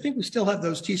t-shirts. I think we still have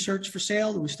those t-shirts for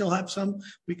sale. We still have some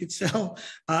we could sell.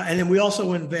 And then we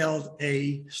also unveiled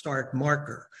a historic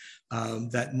marker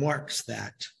that marks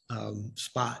that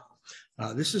spot.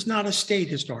 This is not a state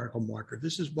historical marker.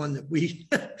 This is one that we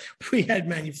had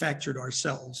manufactured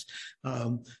ourselves.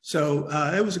 So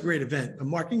it was a great event,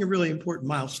 marking a really important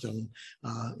milestone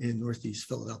in Northeast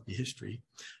Philadelphia history.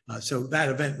 So that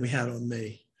event we had on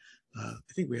May, I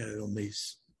think we had it on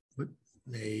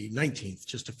May 19th,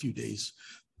 just a few days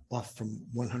off from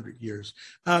 100 years.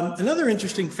 Another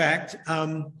interesting fact,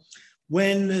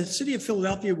 When the city of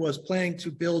Philadelphia was planning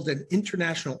to build an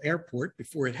international airport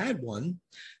before it had one,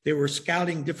 they were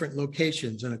scouting different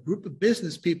locations, and a group of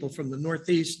business people from the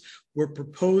Northeast were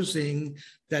proposing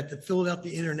that the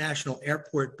Philadelphia International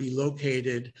Airport be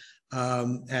located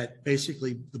at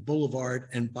basically the Boulevard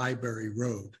and Byberry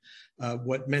Road,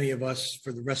 what many of us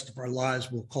for the rest of our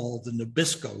lives will call the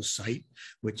Nabisco site,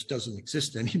 which doesn't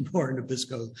exist anymore.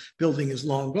 Nabisco building is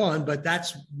long gone, but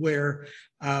that's where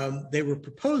they were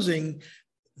proposing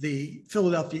the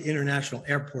Philadelphia International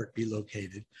Airport be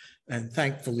located. And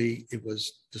thankfully, it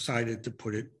was decided to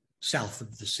put it south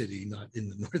of the city, not in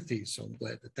the Northeast. So I'm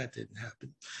glad that that didn't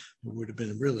happen. It would have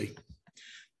been a really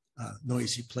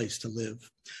noisy place to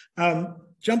live.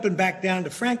 Jumping back down to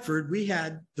Frankfurt, we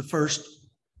had the first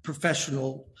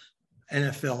professional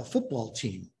NFL football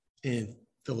team in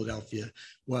Philadelphia,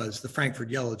 was the Frankfurt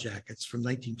Yellow Jackets from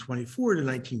 1924 to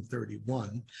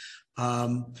 1931.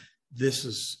 This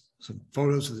is some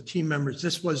photos of the team members.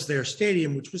 This was their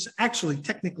stadium, which was actually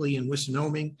technically in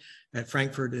Wissinoming at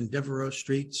Frankfurt and Devereux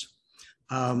Streets.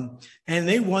 And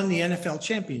they won the NFL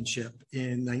championship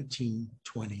in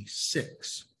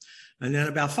 1926. And then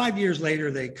about 5 years later,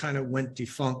 they kind of went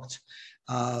defunct.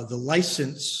 The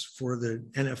license for the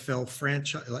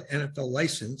NFL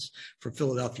license for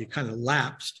Philadelphia kind of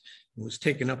lapsed and was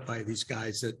taken up by these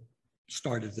guys that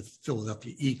started the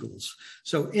Philadelphia Eagles.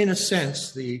 So in a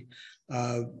sense, the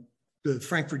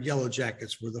Frankfurt Yellow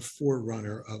Jackets were the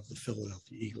forerunner of the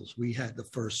Philadelphia Eagles. We had the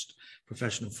first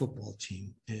professional football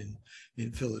team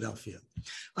in Philadelphia.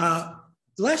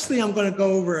 Lastly, I'm going to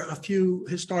go over a few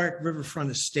historic riverfront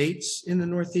estates in the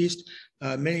Northeast.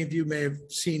 Many of you may have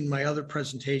seen my other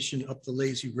presentation, Up the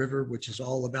Lazy River, which is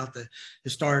all about the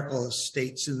historical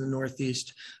estates in the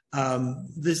Northeast. I'm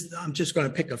just going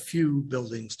to pick a few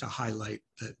buildings to highlight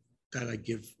that I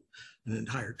give an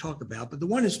entire talk about. But the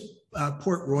one is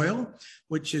Port Royal,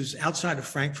 which is outside of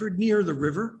Frankfurt, near the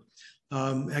river.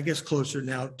 I guess closer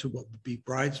now to what would be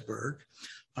Bridesburg.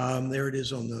 There it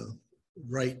is on the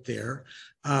right there.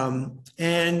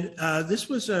 This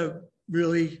was a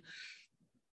really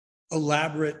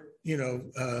elaborate,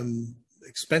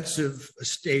 expensive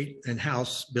estate and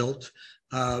house built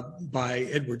by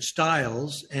Edward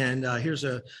Stiles. And here's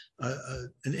an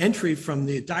entry from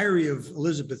the diary of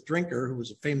Elizabeth Drinker, who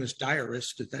was a famous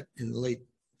diarist in the late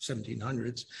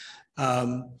 1700s.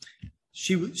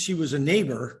 She was a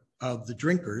neighbor of the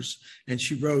Drinkers, and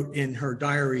she wrote in her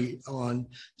diary on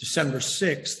December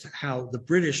 6th how the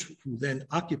British, who then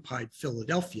occupied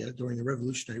Philadelphia during the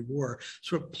Revolutionary War,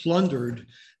 sort of plundered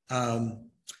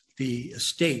the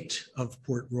estate of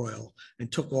Port Royal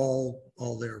and took all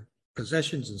their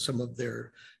possessions and some of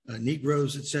their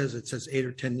Negroes. It says 8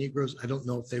 or 10 Negroes. I don't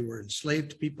know if they were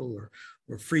enslaved people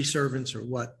or free servants or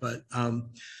what, but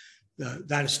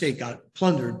that estate got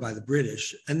plundered by the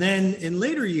British. And then in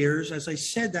later years, as I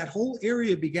said, that whole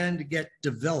area began to get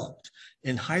developed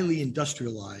and highly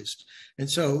industrialized. And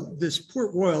so this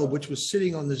Port Royal, which was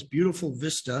sitting on this beautiful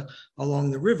vista along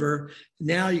the river,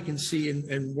 now you can see,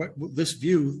 and what this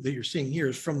view that you're seeing here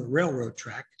is from the railroad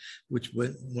track, which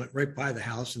went right by the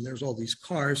house, and there's all these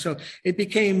cars. So it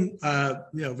became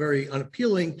very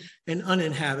unappealing and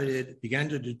uninhabited. It began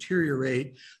to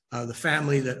deteriorate. The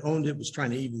family that owned it was trying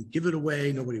to even give it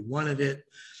away. Nobody wanted it.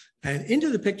 And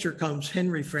into the picture comes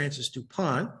Henry Francis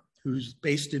DuPont, who's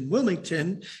based in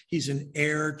Wilmington. He's an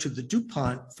heir to the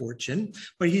DuPont fortune,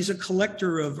 but he's a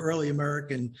collector of early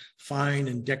American fine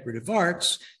and decorative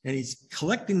arts, and he's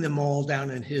collecting them all down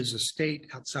in his estate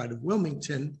outside of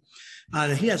Wilmington.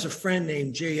 He has a friend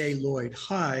named J.A. Lloyd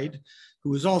Hyde,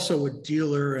 who is also a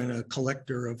dealer and a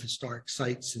collector of historic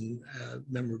sites and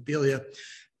memorabilia.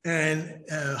 And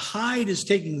Hyde is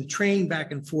taking the train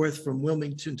back and forth from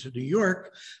Wilmington to New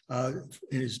York in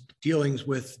his dealings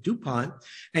with DuPont.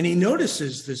 And he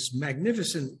notices this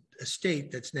magnificent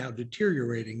estate that's now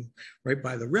deteriorating right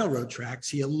by the railroad tracks.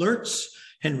 He alerts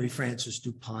Henry Francis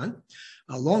DuPont.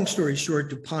 Long story short,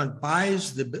 DuPont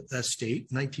buys the estate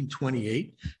in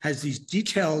 1928, has these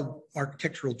detailed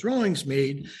architectural drawings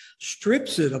made,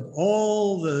 strips it of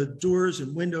all the doors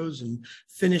and windows and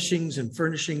finishings and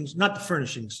furnishings, not the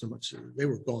furnishings so much, they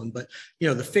were gone, but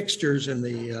the fixtures and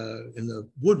the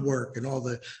woodwork and all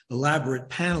the elaborate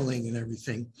paneling and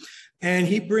everything. And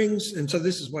he brings, and so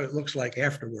this is what it looks like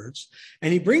afterwards.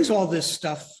 And he brings all this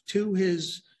stuff to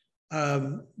his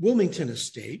Wilmington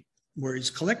estate, where he's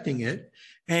collecting it,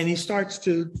 and he starts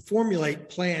to formulate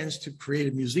plans to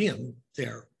create a museum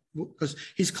there because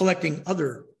he's collecting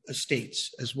other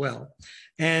estates as well.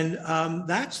 And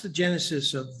that's the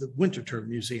genesis of the Winterthur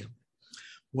Museum.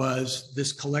 was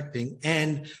this collecting.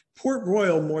 And Port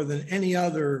Royal, more than any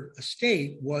other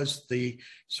estate, was the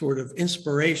sort of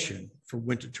inspiration for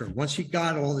Winterthur. Once he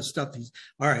got all this stuff, he's,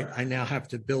 all right, I now have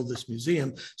to build this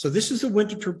museum. So this is the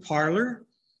Winterthur parlor,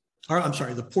 or I'm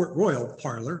sorry, the Port Royal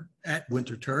parlor at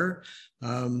Winterthur.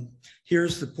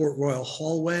 Here's the Port Royal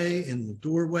hallway in the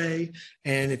doorway.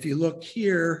 And if you look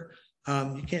here,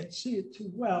 you can't see it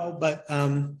too well, but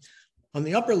on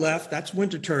the upper left, that's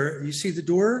Winterthur. You see the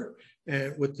door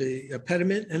with the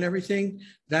pediment and everything?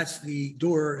 That's the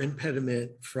door and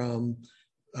pediment from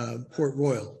Port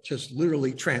Royal, just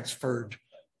literally transferred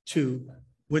to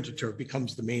Winterthur,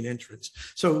 becomes the main entrance.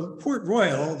 So Port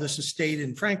Royal, this estate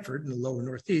in Frankfurt in the lower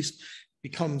northeast,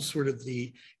 becomes sort of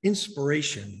the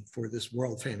inspiration for this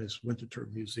world famous Winterthur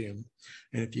Museum.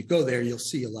 And if you go there, you'll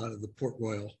see a lot of the Port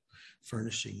Royal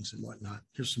furnishings and whatnot.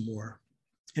 Here's some more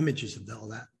images of all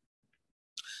that.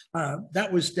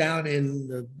 That was down in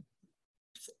the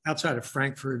outside of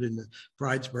Frankfurt in the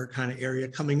Bridesburg kind of area.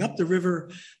 Coming up the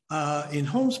river in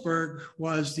Holmesburg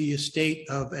was the estate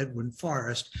of Edwin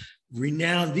Forrest,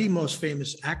 renowned, the most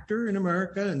famous actor in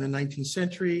America in the 19th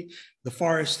century. The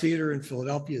Forrest Theater in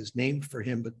Philadelphia is named for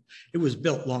him, but it was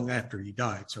built long after he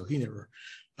died, so he never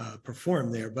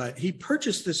performed there. But he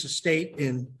purchased this estate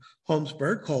in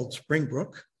Holmesburg called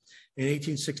Springbrook in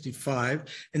 1865.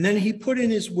 And then he put in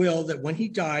his will that when he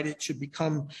died, it should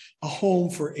become a home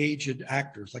for aged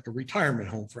actors, like a retirement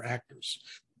home for actors.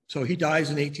 So he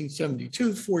dies in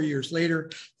 1872. 4 years later,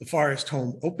 the Forrest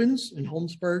home opens in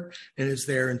Holmesburg and is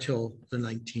there until the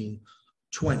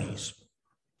 1920s.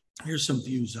 Here's some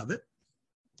views of it.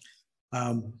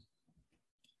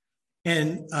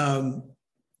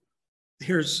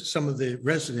 Here's some of the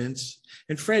residents.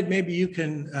 And Fred, maybe you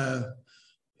can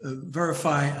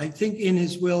verify. I think in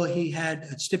his will, he had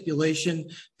a stipulation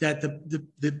that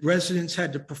the residents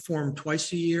had to perform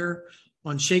twice a year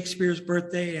on Shakespeare's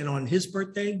birthday and on his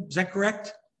birthday. Is that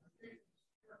correct?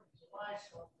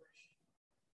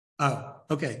 Oh,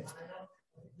 okay.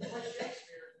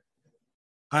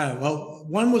 Well,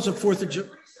 one was a 4th of July.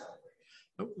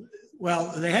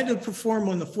 Well, they had to perform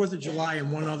on the 4th of July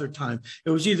and one other time. It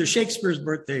was either Shakespeare's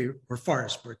birthday or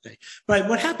Forrest's birthday. But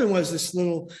what happened was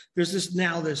there's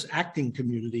this acting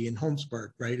community in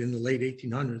Holmesburg, right, in the late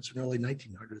 1800s and early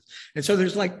 1900s. And so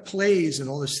there's like plays and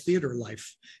all this theater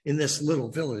life in this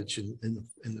little village in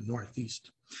the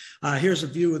Northeast. Here's a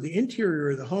view of the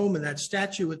interior of the home, and that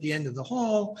statue at the end of the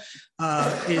hall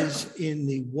is in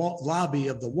the lobby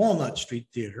of the Walnut Street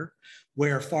Theater,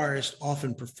 where Forrest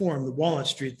often performed. The Walnut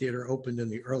Street Theater opened in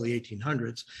the early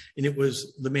 1800s, and it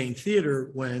was the main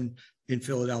theater in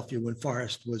Philadelphia when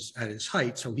Forrest was at his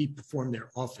height, so he performed there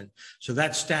often. So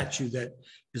that statue that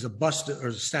is a bust or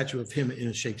a statue of him in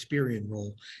a Shakespearean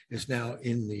role is now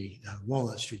in the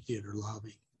Walnut Street Theater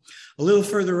lobby. A little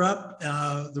further up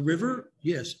the river,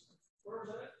 yes. Where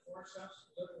was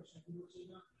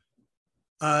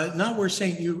that? Not where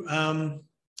St. Hugh.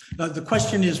 The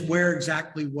question is, where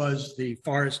exactly was the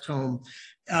Forrest home?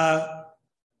 I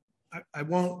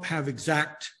won't have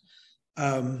exact.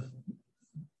 There's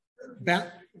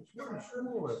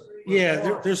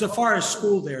a Forrest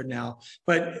school there now,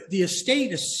 but the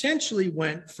estate essentially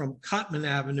went from Cotman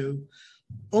Avenue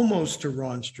almost to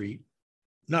Ron Street,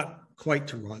 not quite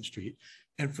to Ron Street,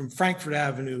 and from Frankfurt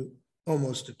Avenue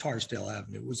almost to Tarsdale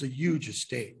Avenue. It was a huge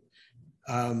estate.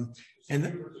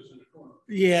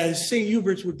 Yeah, St.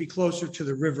 Hubert's would be closer to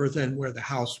the river than where the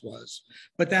house was.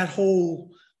 But that whole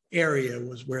area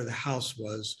was where the house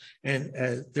was. And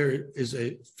there is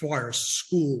a Forrest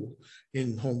school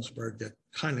in Holmesburg that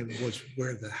kind of was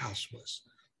where the house was.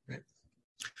 Right?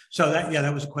 So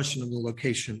that was a question of the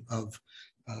location of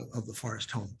the Forrest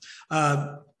home.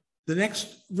 The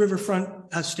next riverfront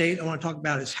estate I want to talk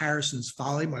about is Harrison's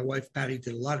Folly. My wife, Patty,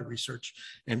 did a lot of research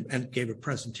and gave a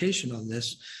presentation on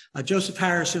this. Joseph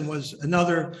Harrison was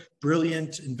another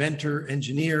brilliant inventor,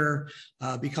 engineer,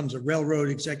 becomes a railroad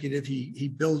executive.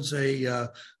 He builds a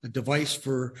device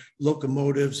for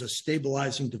locomotives, a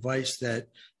stabilizing device that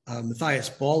Matthias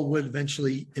Baldwood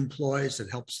eventually employs that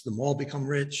helps them all become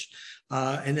rich.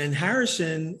 And then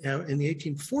Harrison in the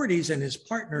 1840s and his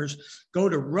partners go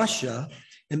to Russia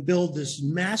and build this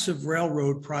massive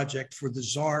railroad project for the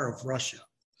Tsar of Russia.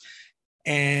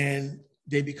 And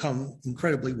they become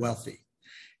incredibly wealthy.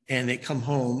 And they come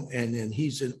home, and then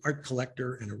he's an art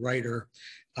collector and a writer.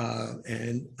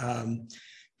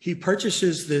 He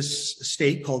purchases this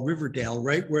estate called Riverdale,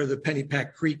 right where the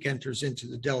Pennypack Creek enters into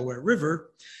the Delaware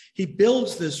River. He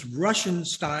builds this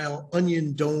Russian-style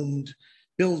onion-domed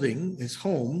building, his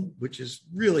home, which is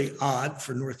really odd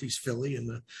for Northeast Philly in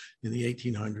the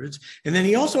 1800s. And then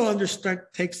he also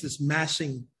undertakes this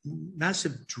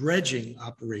massive dredging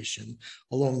operation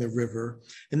along the river.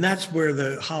 And that's where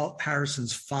the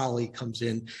Harrison's Folly comes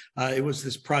in. It was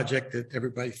this project that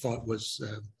everybody thought was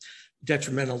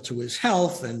detrimental to his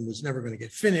health and was never going to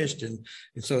get finished. And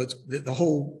so it's the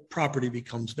whole property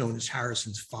becomes known as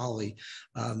Harrison's Folly.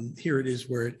 Here it is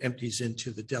where it empties into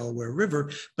the Delaware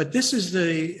River. But this is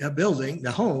the building,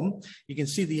 the home. You can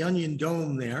see the onion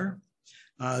dome there.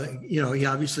 You know, he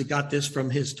obviously got this from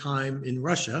his time in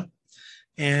Russia.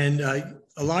 And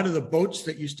a lot of the boats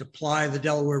that used to ply the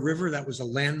Delaware River, that was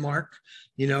a landmark,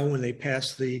 you know, when they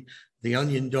passed the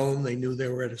onion dome, they knew they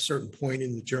were at a certain point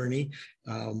in the journey.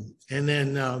 And then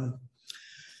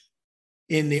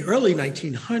in the early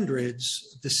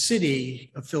 1900s, the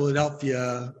city of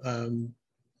Philadelphia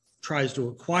tries to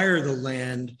acquire the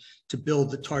land to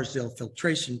build the Tarsdale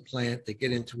filtration plant. They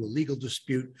get into a legal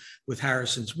dispute with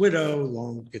Harrison's widow,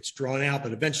 long gets drawn out,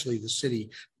 but eventually the city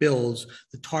builds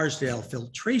the Tarsdale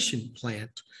filtration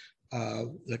plant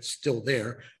that's still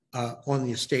there. On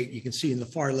the estate. You can see in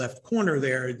the far left corner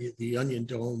there, the onion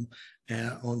dome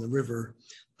on the river,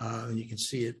 and you can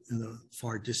see it in the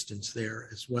far distance there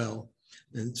as well.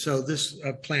 And so this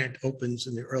plant opens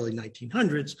in the early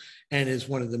 1900s and is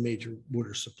one of the major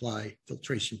water supply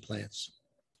filtration plants.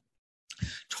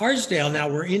 Tarsdale, now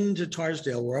we're into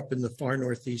Tarsdale, we're up in the far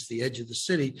northeast, the edge of the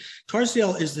city.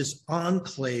 Tarsdale is this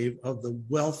enclave of the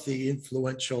wealthy,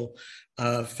 influential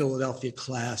Philadelphia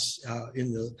class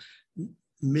in the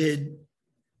mid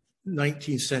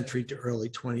 19th century to early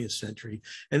 20th century.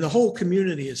 And the whole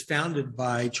community is founded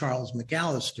by Charles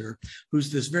McAllister,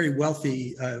 who's this very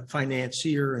wealthy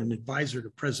financier and advisor to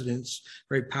presidents,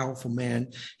 very powerful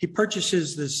man. He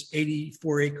purchases this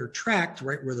 84-acre tract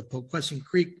right where the Poquessing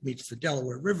Creek meets the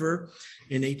Delaware River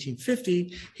in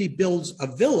 1850. He builds a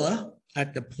villa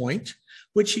at the point,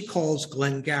 which he calls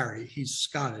Glengarry. He's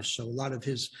Scottish, so a lot of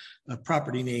his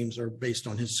property names are based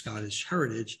on his Scottish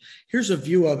heritage. Here's a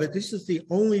view of it. This is the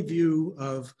only view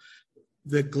of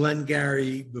the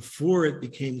Glengarry before it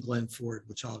became Glenford,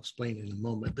 which I'll explain in a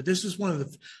moment. But this is one of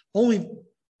the only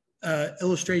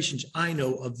illustrations I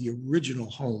know of the original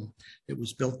home that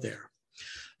was built there.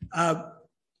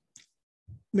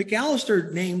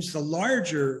 McAllister names the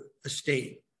larger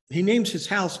estate. He names his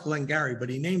house Glengarry, but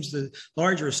he names the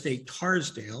larger estate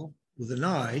Tarsdale with an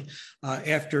I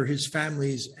after his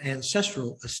family's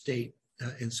ancestral estate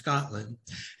in Scotland.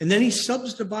 And then he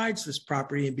subdivides this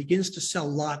property and begins to sell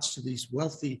lots to these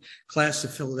wealthy class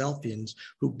of Philadelphians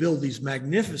who build these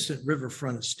magnificent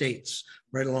riverfront estates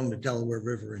right along the Delaware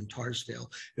River in Tarsdale.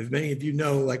 If many of you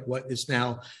know, like what is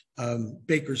now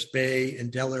Baker's Bay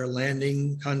and Delaware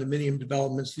Landing condominium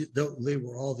developments, they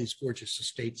were all these gorgeous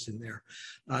estates in there.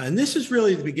 And this is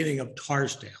really the beginning of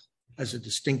Tarsdale as a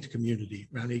distinct community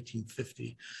around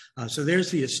 1850. So there's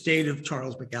the estate of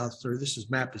Charles McAllister. This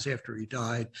map is after he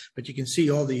died, but you can see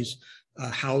all these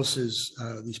houses,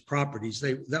 these properties,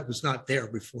 that was not there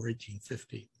before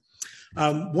 1850.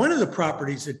 One of the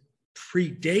properties that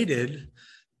predated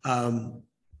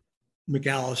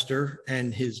McAllister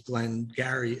and his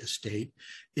Glengarry estate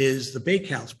is the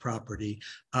Bakehouse property.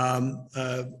 An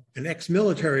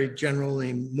ex-military general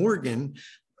named Morgan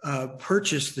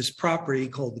purchased this property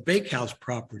called the Bakehouse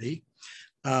property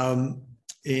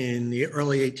in the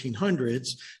early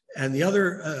 1800s. And the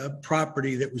other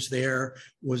property that was there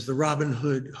was the Robin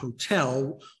Hood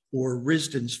Hotel, or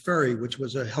Risdon's Ferry, which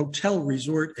was a hotel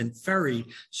resort and ferry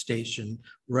station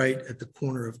right at the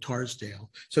corner of Tarsdale.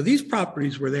 So these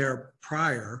properties were there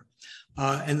prior.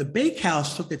 And the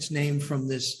Bakehouse took its name from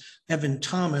this Evan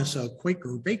Thomas, a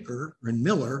Quaker baker and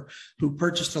miller, who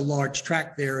purchased a large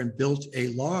tract there and built a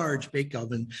large bake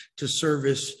oven to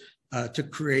service, to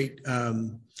create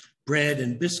bread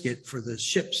and biscuit for the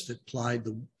ships that plied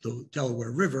the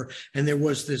Delaware River. And there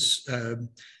was this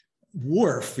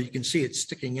wharf, you can see it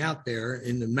sticking out there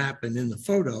in the map and in the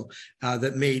photo,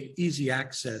 that made easy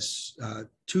access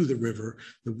to the river.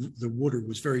 The water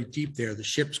was very deep there. The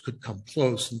ships could come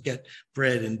close and get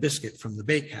bread and biscuit from the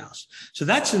bakehouse. So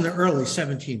that's in the early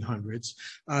 1700s.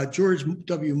 George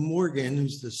W. Morgan,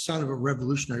 who's the son of a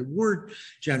Revolutionary War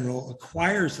general,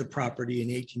 acquires the property in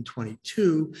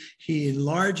 1822. He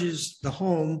enlarges the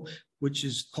home, which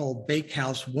is called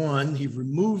Bakehouse 1. He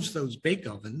removes those bake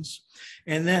ovens,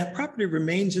 and that property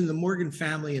remains in the Morgan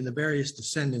family and the various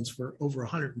descendants for over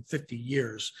 150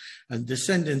 years. And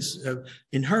descendants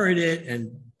inherit it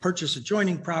and purchase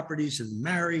adjoining properties and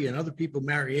marry, and other people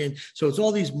marry in. So it's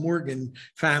all these Morgan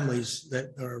families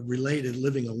that are related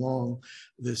living along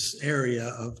this area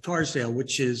of Tarsdale,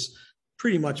 which is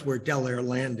pretty much where Delaware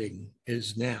Landing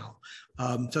is now.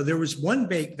 So there was one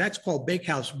that's called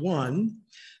Bakehouse 1.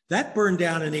 That burned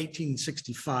down in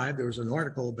 1865. There was an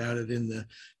article about it in the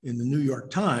New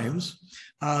York Times.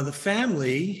 The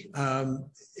family,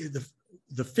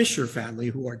 the Fisher family,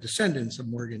 who are descendants of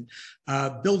Morgan,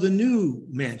 built a new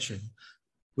mansion,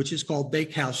 which is called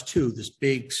Bakehouse 2, this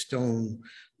big stone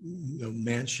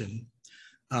mansion.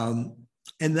 And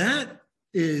that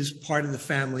is part of the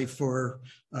family for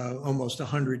almost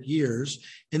 100 years.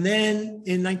 And then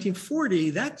in 1940,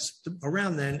 that's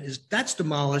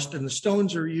demolished, and the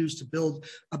stones are used to build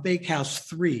a Bakehouse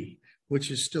 3,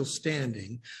 which is still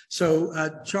standing. So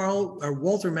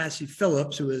Walter Massey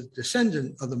Phillips, who is a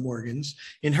descendant of the Morgans,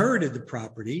 inherited the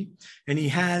property, and he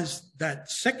has that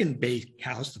second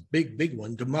bakehouse, the big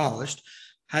one, demolished,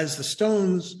 has the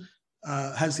stones,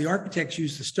 has the architects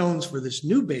use the stones for this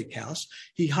new bakehouse.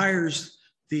 He hires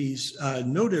these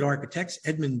noted architects,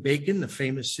 Edmund Bacon, the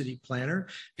famous city planner,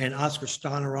 and Oscar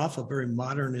Stoneroff, a very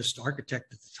modernist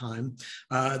architect at the time.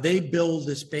 They build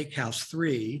this Bakehouse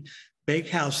 3.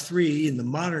 Bakehouse 3 in the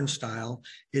modern style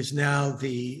is now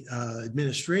the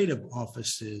administrative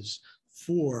offices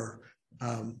for,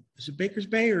 is it Baker's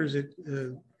Bay or is it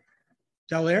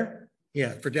Delaware?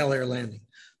 Yeah, for Delaware Landing.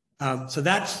 So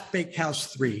that's Bakehouse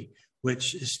 3,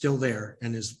 which is still there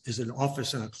and is an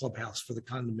office and a clubhouse for the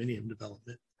condominium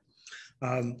development.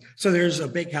 So there's a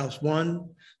Bakehouse 1,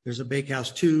 there's a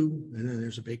Bakehouse 2, and then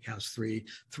there's a Bakehouse 3.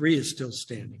 3 is still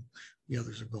standing. The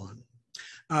others are gone.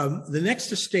 The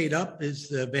next estate up is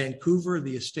the Vancouver,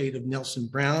 the estate of Nelson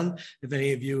Brown. If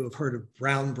any of you have heard of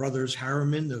Brown Brothers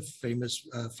Harriman, the famous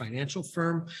financial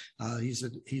firm, he's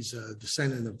a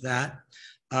descendant of that.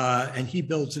 And he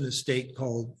builds an estate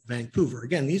called Vancouver.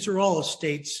 Again, these are all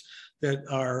estates that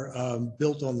are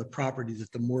built on the property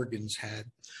that the Morgans had.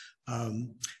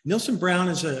 Nelson Brown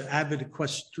is an avid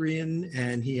equestrian,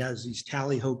 and he has these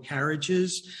tally-ho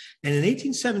carriages. And in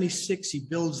 1876, he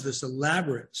builds this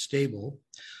elaborate stable,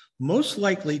 most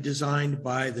likely designed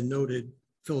by the noted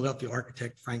Philadelphia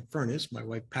architect Frank Furness. My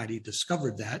wife Patty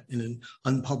discovered that in an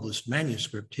unpublished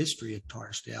manuscript, History of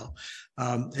Tarsdale.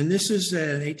 And this is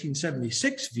an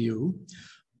 1876 view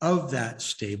of that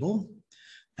stable.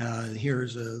 And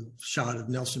here's a shot of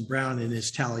Nelson Brown in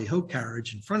his tally-ho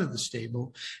carriage in front of the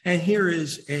stable. And here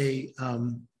is a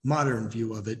modern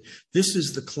view of it. This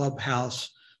is the clubhouse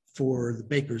for the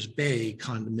Baker's Bay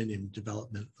condominium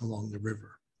development along the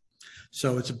river.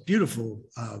 So it's a beautiful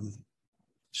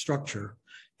structure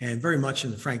and very much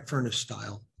in the Frank Furness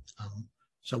style.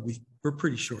 So we're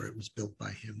pretty sure it was built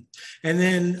by him. And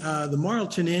then the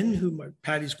Marlton Inn, who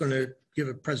Patty's going to give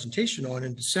a presentation on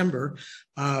in December,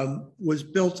 was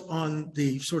built on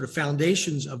the sort of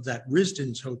foundations of that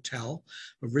Risdon's Hotel,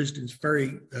 of Risdon's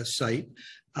Ferry site.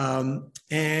 And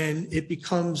it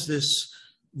becomes this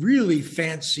really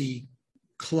fancy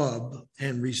club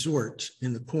and resort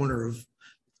in the corner of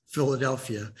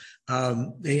Philadelphia.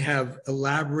 They have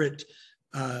elaborate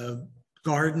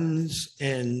gardens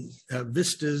and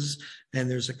vistas, and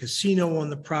there's a casino on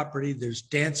the property. There's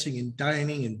dancing and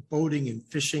dining and boating and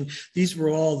fishing. These were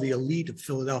all the elite of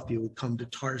Philadelphia would come to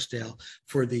Tarsdale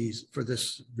for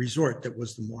this resort that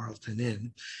was the Marlton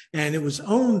Inn. And it was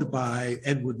owned by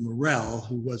Edward Morrell,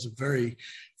 who was a very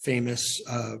famous,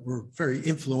 very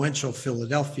influential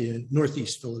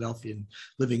Northeast Philadelphian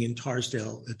living in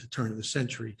Tarsdale at the turn of the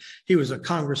century. He was a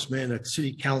congressman, a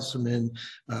city councilman,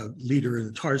 leader in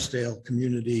the Tarsdale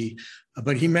community,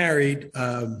 but he married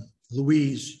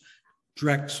Louise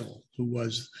Drexel, who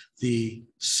was the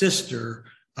sister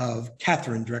of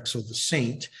Catherine Drexel, the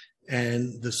saint,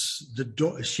 and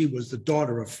she was the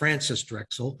daughter of Francis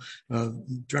Drexel,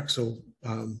 Drexel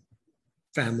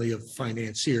family of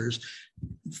financiers.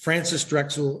 Francis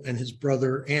Drexel and his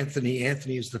brother Anthony.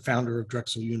 Anthony is the founder of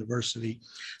Drexel University.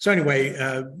 So anyway,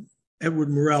 Edward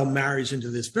Morrell marries into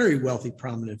this very wealthy,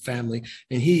 prominent family,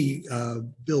 and he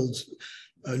builds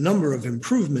a number of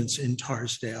improvements in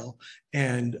Tarsdale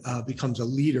and becomes a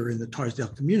leader in the Tarsdale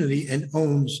community and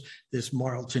owns this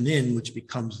Marlton Inn, which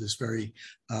becomes this very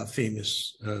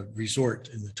famous resort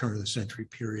in the turn of the century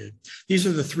period. These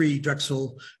are the three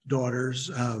Drexel daughters,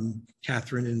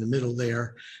 Catherine in the middle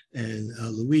there, and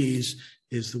Louise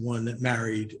is the one that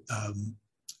married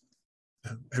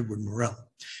Edward Morrell.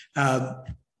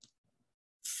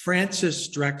 Francis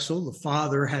Drexel, the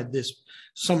father, had this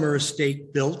summer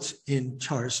estate built in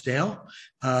Tarsdale,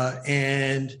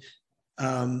 and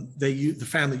the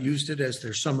family used it as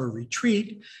their summer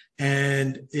retreat,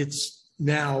 and it's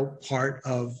now part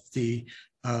of the,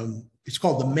 it's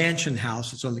called the Mansion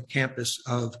House. It's on the campus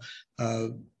of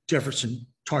Jefferson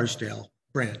Tarsdale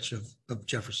branch of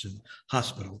Jefferson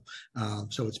Hospital.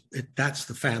 So that's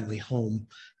the family home,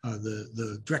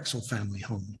 the Drexel family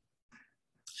home.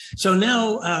 So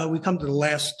now we come to the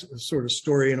last sort of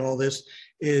story in all this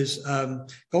is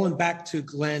going back to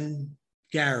Glen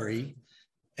Gary,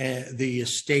 the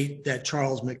estate that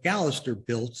Charles McAllister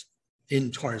built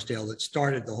in Tarsdale that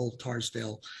started the whole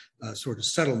Tarsdale sort of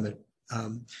settlement.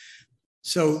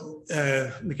 So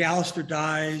McAllister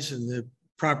dies and the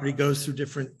property goes through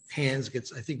different hands,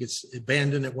 I think it's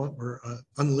abandoned at one or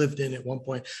unlived in at one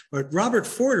point. But Robert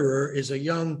Forderer is a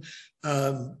young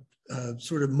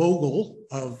sort of mogul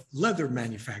of leather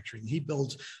manufacturing. He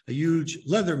builds a huge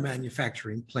leather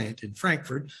manufacturing plant in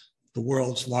Frankfurt, the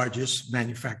world's largest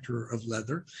manufacturer of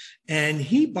leather. And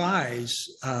he buys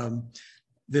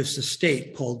this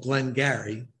estate called Glen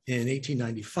Gary in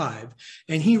 1895,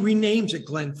 and he renames it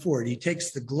Glen Ford. He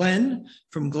takes the Glen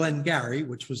from Glen Gary,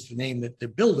 which was the name that the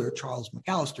builder, Charles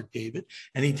McAllister, gave it,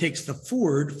 and he takes the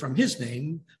Ford from his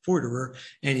name, Forderer,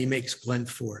 and he makes Glen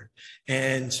Ford.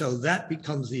 And so that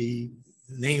becomes the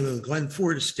name of the Glen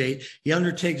Ford estate. He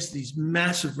undertakes these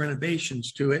massive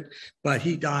renovations to it, but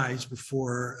he dies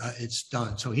before it's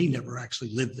done. So he never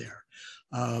actually lived there,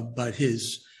 but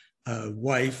his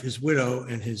wife, his widow,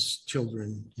 and his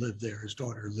children lived there. His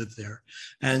daughter lived there.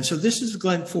 And so this is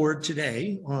Glen Ford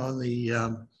today on the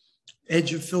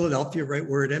edge of Philadelphia, right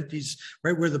where it empties,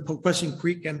 right where the Poquessing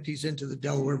Creek empties into the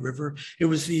Delaware River. It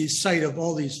was the site of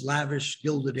all these lavish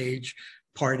Gilded Age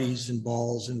parties and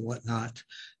balls and whatnot.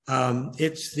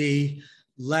 It's the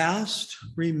last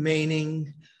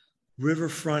remaining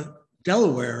riverfront,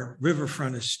 Delaware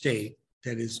riverfront estate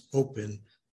that is open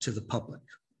to the public.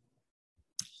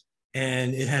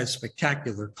 And it has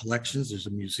spectacular collections. There's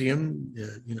a museum,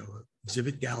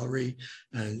 exhibit gallery,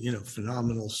 and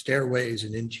phenomenal stairways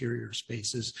and interior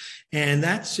spaces. And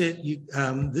that's it.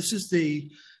 This is the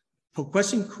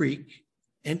Poquessing Creek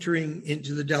entering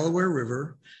into the Delaware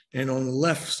River, and on the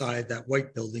left side, that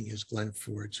white building is Glen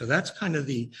Ford. So that's kind of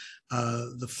the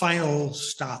final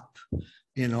stop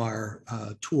in our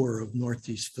tour of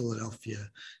Northeast Philadelphia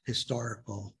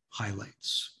historical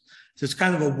highlights. So it's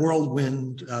kind of a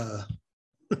whirlwind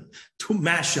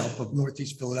mashup of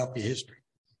Northeast Philadelphia history.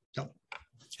 So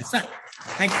that's that.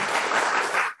 Thank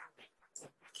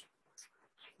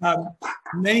you.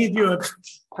 Many of you have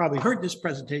probably heard this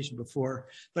presentation before,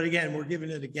 but again, we're giving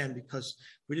it again because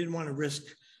we didn't want to risk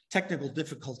technical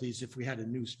difficulties if we had a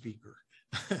new speaker.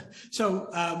 So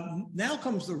now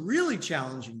comes the really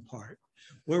challenging part,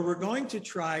 where we're going to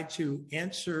try to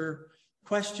answer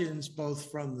questions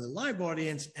both from the live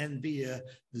audience and via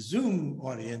the Zoom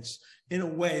audience in a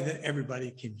way that everybody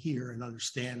can hear and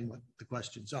understand what the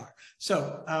questions are.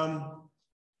 So,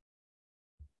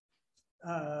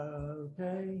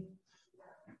 okay.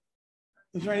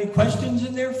 Is there any questions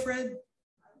in there, Fred?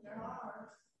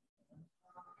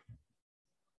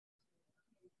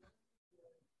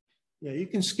 Yeah, you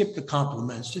can skip the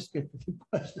compliments, just get the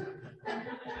questions.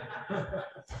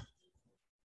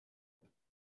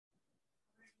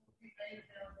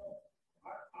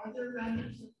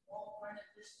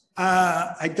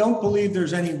 I don't believe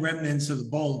there's any remnants of the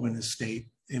Baldwin estate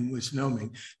in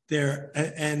Wissinoming there,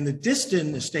 and the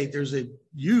Diston estate. There's a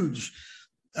huge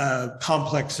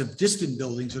complex of Diston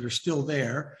buildings that are still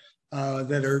there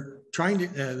that are trying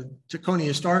to. Tacony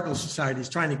Historical Society is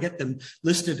trying to get them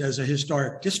listed as a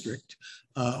historic district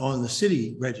on the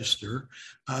city register.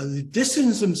 The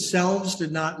Distons themselves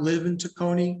did not live in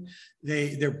Tacony.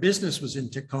 Their business was in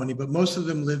Tacony, but most of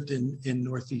them lived in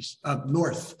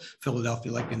North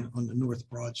Philadelphia, like on the North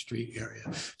Broad Street area.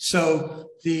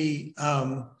 So the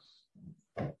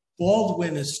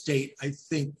Baldwin estate, I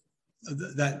think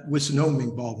that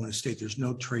Wissinoming Baldwin estate, there's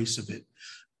no trace of it.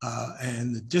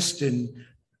 And the Diston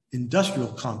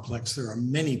industrial complex, there are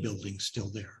many buildings still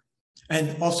there.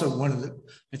 And also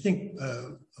I think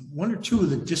one or two of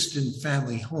the Diston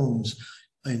family homes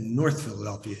in North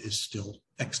Philadelphia is still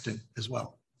extant as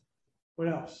well. What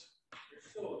else? There's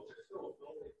still a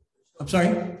building. I'm sorry?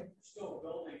 There's still a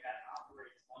building that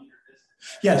operates under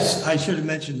Diston. Yes, I should have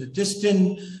mentioned the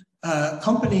Diston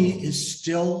company is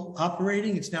still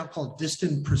operating. It's now called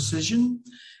Diston Precision.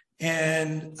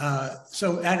 And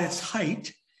so at its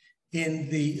height,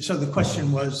 so the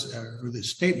question was, or the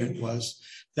statement was,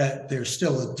 that there's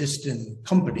still a Distin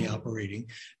company operating,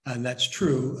 and that's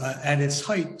true. At its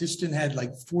height, Distin had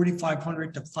like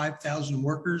 4,500 to 5,000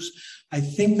 workers. I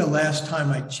think the last time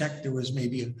I checked, there was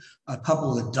maybe a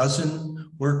couple of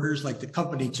dozen workers. Like the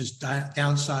company just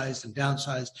downsized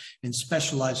and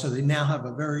specialized. So they now have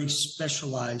a very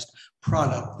specialized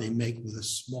product they make with a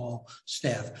small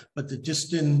staff. But the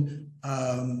Distin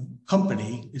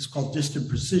company, it's called Distin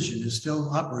Precision, is still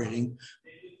operating.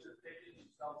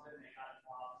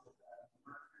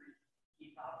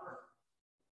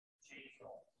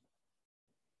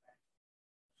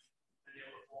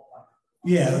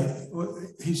 Yeah,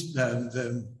 he's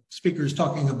the speaker is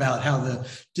talking about how the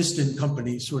Distin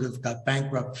company sort of got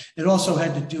bankrupt. It also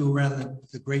had to do around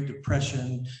the Great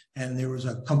Depression, and there was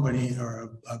a company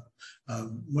or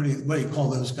what do you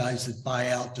call those guys that buy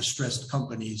out distressed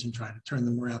companies and try to turn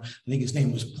them around? I think his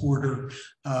name was Porter.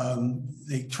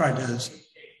 They tried to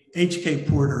H.K.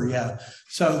 Porter, yeah.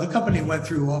 So the company went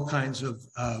through all kinds of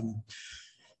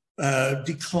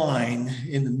decline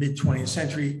in the mid-20th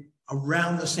century.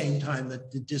 Around the same time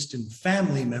that the Distin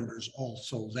family members all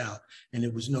sold out, and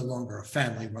it was no longer a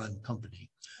family-run company.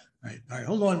 All right,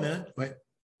 hold on a minute. Wait,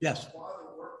 yes.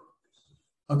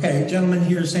 Okay, a gentleman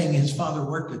here saying his father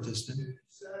worked at Distin.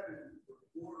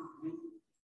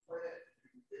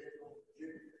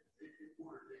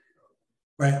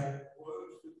 Right.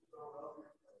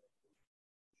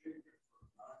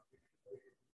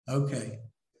 Okay.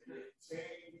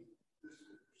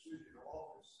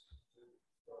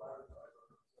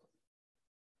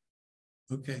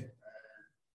 Okay.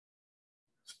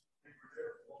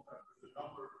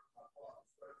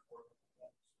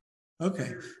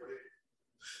 Okay.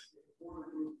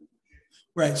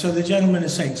 Right. So the gentleman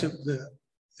is saying, so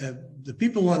the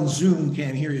people on Zoom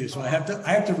can't hear you, so I have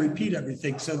to repeat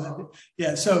everything. So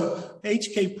yeah. So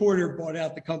H.K. Porter bought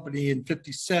out the company in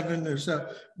 '57 or so,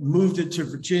 moved it to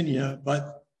Virginia,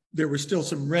 but there were still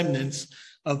some remnants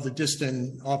of the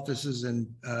Distin offices and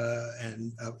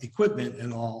equipment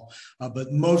and all,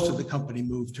 but most of the company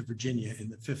moved to Virginia in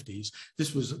the 50s.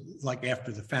 This was like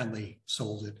after the family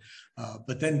sold it.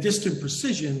 But then Distin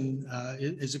Precision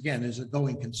is a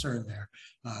going concern there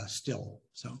still.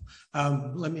 So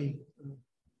let me.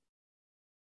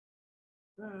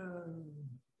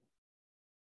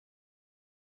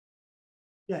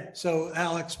 Yeah, so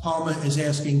Alex Palma is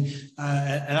asking,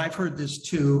 and I've heard this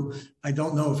too, I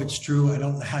don't know if it's true, I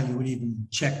don't know how you would even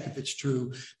check if it's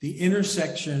true. The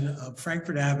intersection of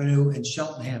Frankfurt Avenue and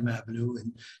Cheltenham Avenue,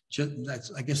 and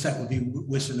I guess that would be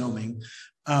Wissinoming,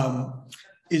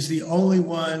 is the only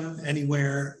one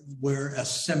anywhere where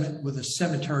with a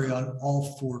cemetery on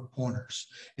all four corners.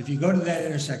 If you go to that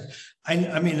intersection,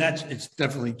 I mean, it's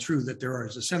definitely true that there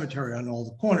is a cemetery on all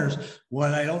the corners.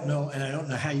 What I don't know, and I don't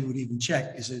know how you would even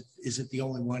check, is it the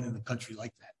only one in the country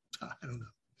like that? I don't know.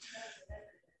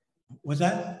 Was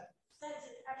that?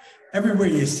 Everywhere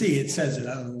you see it says it.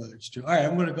 I don't know whether it's true. All right,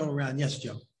 I'm going to go around. Yes,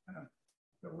 Joe.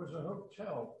 There was a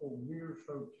hotel called Mears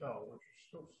Hotel, which is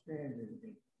still standing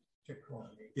in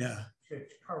Tacony. Yeah.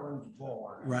 It's Curran's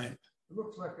Bar. Right. It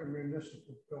looks like a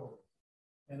municipal building.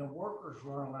 And the workers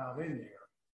weren't allowed in there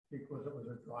because it was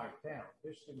a dry town.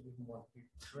 This thing didn't want people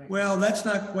to drink. Well, that's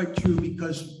not quite true,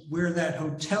 because where that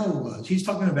hotel was, he's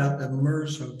talking about the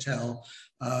Mears Hotel,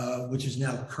 which is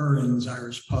now Curran's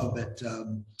Irish Pub at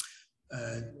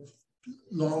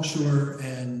Longshore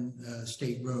and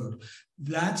State Road.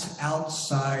 That's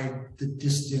outside the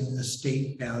Distin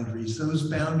estate boundaries. Those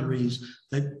boundaries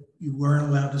that you weren't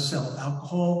allowed to sell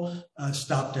alcohol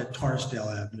stopped at Tarsdale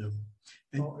Avenue.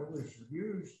 And well, it was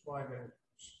used by the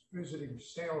visiting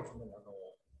salesmen and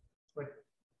all, but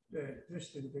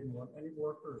Distin didn't want any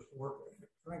workers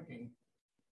drinking.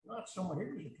 Not someone,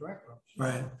 he was a drinker,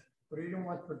 right? But he didn't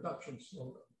want production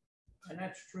slowed down. And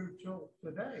that's true till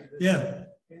today. Yeah.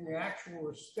 In the actual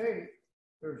estate,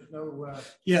 there's no.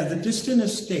 Yeah, the Distin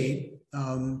estate.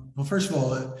 Well, first of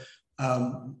all,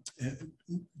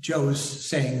 Joe is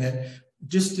saying that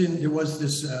Distin, there was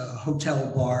this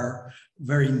hotel bar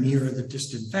very near the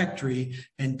Distin factory,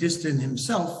 and Distin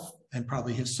himself and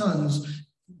probably his sons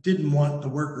didn't want the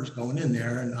workers going in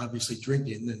there and obviously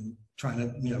drinking and trying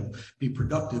to, be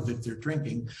productive if they're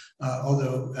drinking.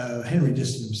 Although Henry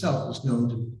Distin himself was known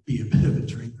to be a bit of a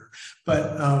drinker.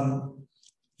 But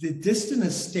the Distin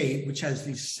estate, which has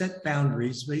these set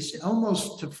boundaries, basically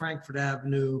almost to Frankfurt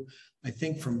Avenue, I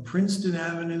think from Princeton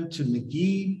Avenue to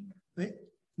McGee, right?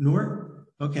 North,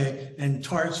 okay, and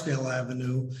Tarsdale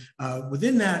Avenue.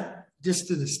 Within that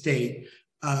Distin estate,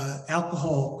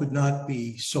 alcohol could not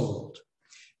be sold.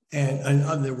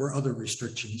 and there were other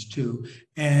restrictions too.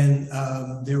 And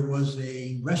there was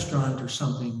a restaurant or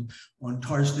something on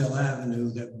Tarsdale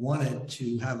Avenue that wanted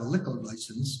to have a liquor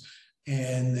license,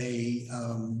 and they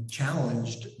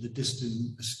challenged the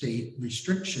distant estate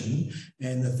restriction,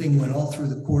 and the thing went all through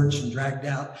the courts and dragged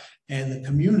out, and the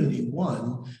community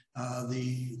won.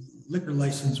 The liquor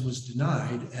license was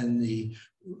denied, and the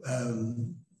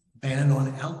ban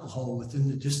on alcohol within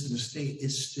the distant estate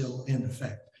is still in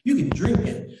effect. You can drink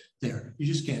it there, you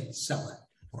just can't sell it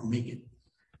or make it.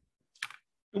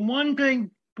 One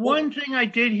thing I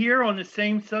did hear on the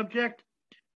same subject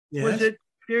was that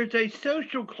there's a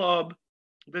social club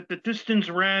that the Distons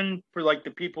ran for like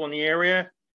the people in the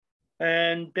area,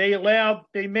 and they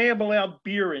may have allowed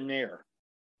beer in there.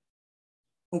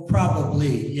 Oh,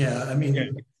 probably, yeah. I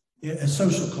mean, a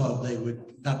social club, they would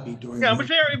not be doing. Yeah,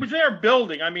 it was their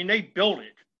building. I mean, they built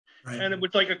it, right. And it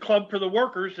was like a club for the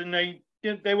workers, and they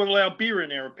would allow beer in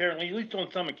there apparently, at least on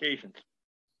some occasions.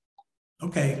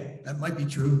 Okay, that might be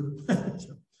true.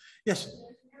 Yes.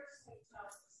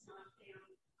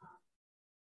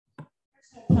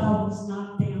 Hotel was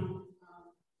not down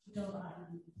until the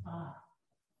preference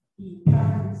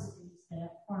is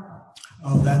that part.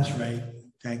 Oh, that's right.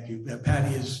 Thank you.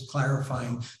 Patty is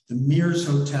clarifying. The Mears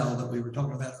Hotel that we were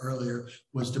talking about earlier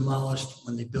was demolished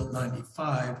when they built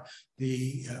 95.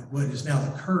 The what is now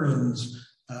the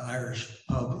Curran's Irish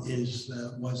pub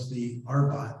was the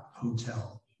Arbot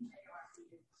Hotel.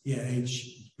 Yeah,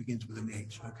 H begins with an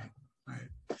H. Okay. All right.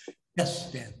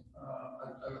 Yes, Dan. I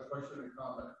have a question and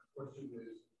comment. Question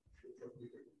is,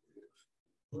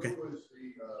 okay. Where was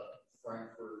the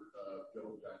Frankfurt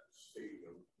Yellow Jacket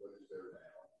Stadium? What is there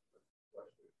now?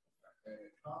 Question. And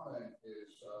the comment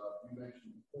is, you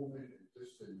mentioned Pullman and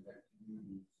Diston had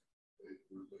communities that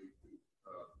relate to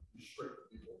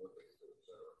restrict people what they do, et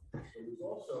cetera. There was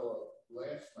also a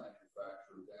glass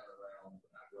manufacturer down around,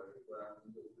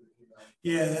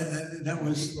 yeah, that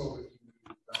was.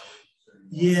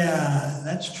 Yeah,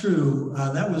 that's true.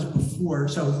 That was before.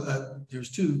 So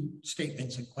there's two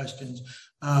statements and questions,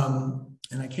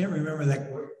 and I can't remember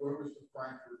that. Where was the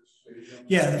Frankfurt Stadium?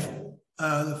 Yeah,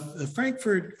 the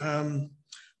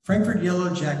Frankfurt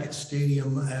Yellow Jacket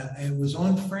Stadium. It was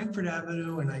on Frankfurt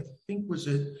Avenue, and I think was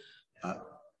it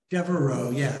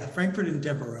Devereux. Yeah, Frankfurt and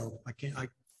Devereux. I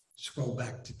scroll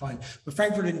back to find, but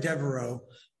Frankfurt and Devereux.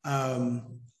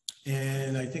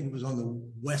 And I think it was on the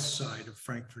west side of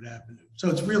Frankfurt Avenue.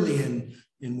 So it's really in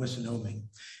Wissinoming.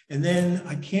 And then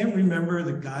I can't remember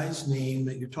the guy's name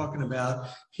that you're talking about.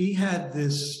 He had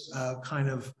this kind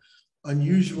of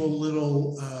unusual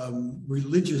little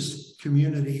religious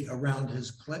community around his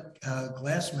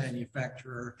glass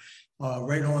manufacturer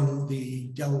right on the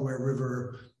Delaware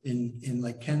River in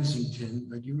like Kensington.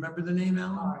 Do you remember the name,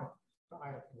 Alan?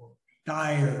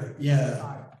 Dyer,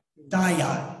 yeah.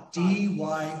 Dyott,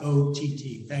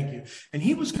 D-Y-O-T-T, thank you. And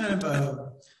he was kind of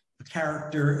a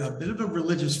character, a bit of a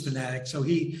religious fanatic. So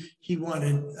he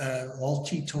wanted all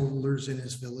teetotalers in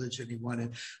his village, and he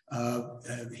wanted,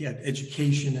 he had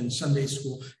education and Sunday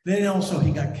school. Then also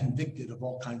he got convicted of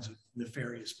all kinds of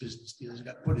nefarious business deals. He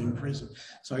got put in prison.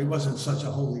 So he wasn't such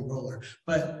a holy roller.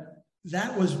 But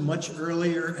that was much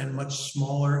earlier and much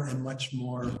smaller and much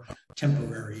more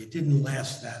temporary. It didn't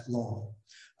last that long.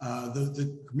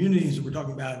 The communities that we're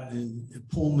talking about in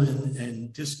Pullman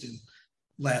and Diston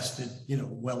lasted,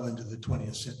 well into the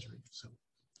 20th century. So,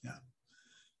 yeah.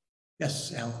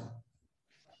 Yes, Alan.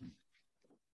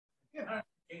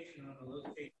 Clarification on the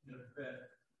location of the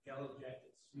Yellow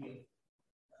Jackets field.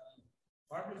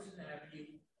 Barbizon Avenue,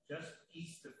 just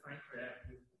east of Frankfurt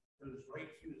Avenue, goes right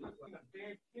through the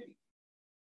Fair City.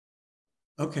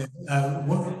 Okay.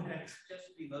 That's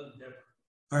just below Devereux.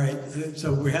 All right,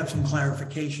 so we have some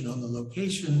clarification on the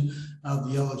location of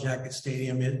the Yellow Jacket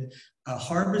Stadium.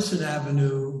 Harbison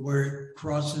Avenue, where it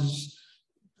crosses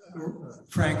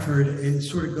Frankfurt, it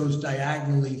sort of goes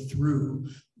diagonally through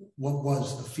what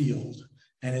was the field,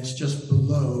 and it's just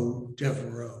below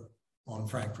Devereux on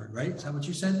Frankfurt, right? Is that what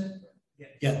you said?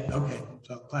 Yeah, okay,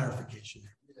 so clarification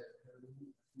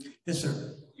there. Yes,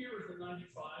 sir. Here is the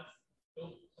 95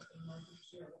 built.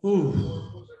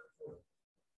 Ooh.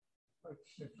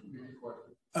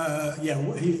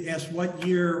 Yeah, he asked what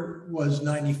year was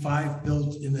 95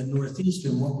 built in the Northeast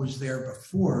and what was there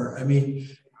before? I mean,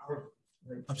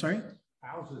 I'm sorry?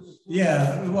 Houses.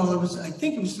 Yeah, well, I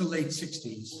think it was the late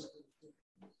 60s.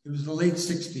 It was the late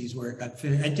 60s where it got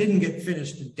finished. It didn't get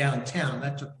finished in downtown.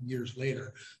 That took years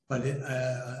later, but in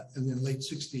the late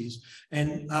 60s.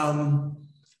 And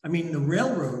I mean, the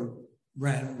railroad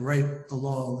ran right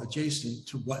along adjacent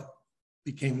to what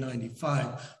became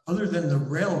 95. Other than the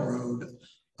railroad,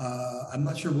 I'm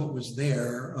not sure what was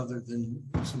there other than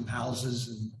some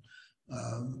houses,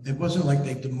 and it wasn't like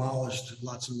they demolished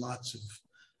lots and lots of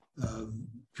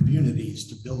communities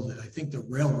to build it. I think the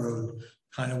railroad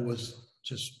kind of was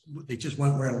they just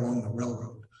went right along the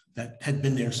railroad that had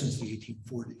been there since the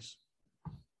 1840s.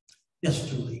 Yes,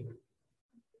 Julie.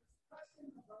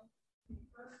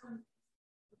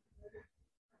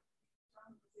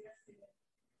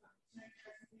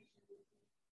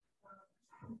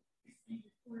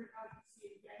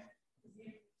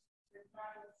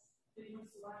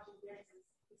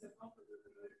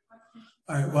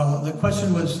 All right, well, the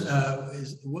question was,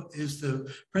 is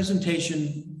the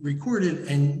presentation recorded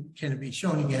and can it be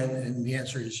shown again? And the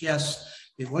answer is yes,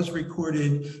 it was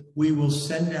recorded. We will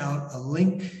send out a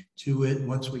link to it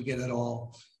once we get it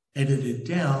all edited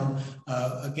down.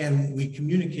 Again, we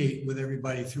communicate with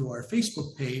everybody through our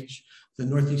Facebook page, the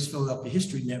Northeast Philadelphia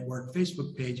History Network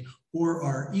Facebook page, or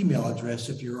our email address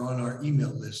if you're on our email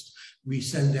list. We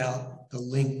send out the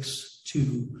links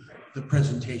to the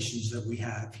presentations that we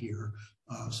have here.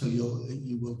 So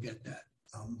you will get that.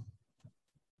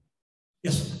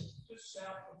 Yes? Just south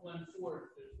of Glen Ford,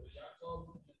 there's the yacht club.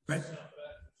 Right. South of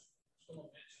that, someone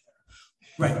mentioned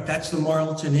that. Right, that's the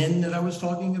Marlton Inn that I was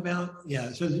talking about.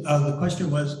 Yeah, so the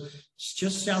question was,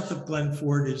 just south of Glen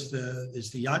Ford is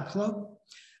the yacht club.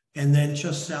 And then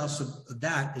just south of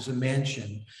that is a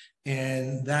mansion.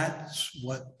 And that's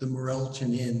what the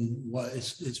Marlton Inn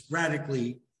was. It's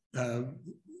radically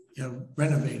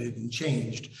renovated and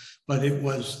changed, but it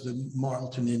was the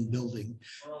Marlton Inn building.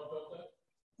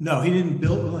 No, he didn't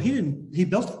build. Well, he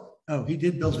built it. Oh, he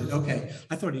did build it. Okay,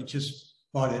 I thought he just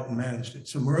bought it and managed it.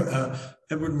 So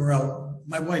Edward Morrell,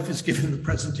 my wife is giving the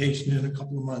presentation in a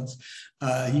couple of months.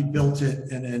 He built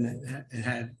it and then it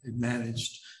had it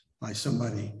managed by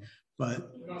somebody.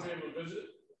 But You're not able to visit it?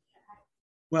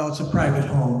 Well, it's a private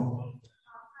home.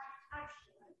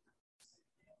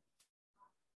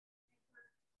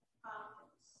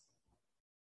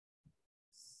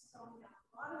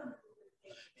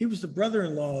 He was the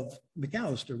brother-in-law of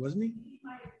McAllister, wasn't he?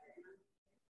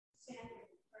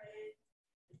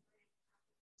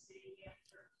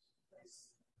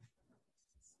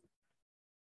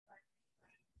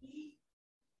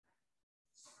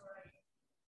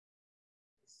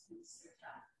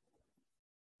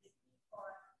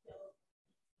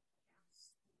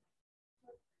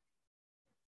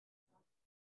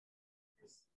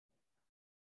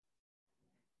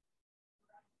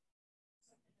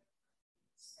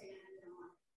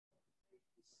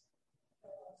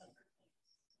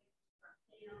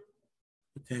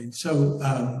 Okay, so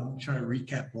trying to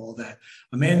recap all that.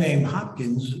 A man named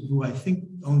Hopkins, who I think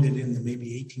owned it in the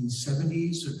maybe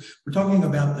 1870s. We're talking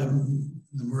about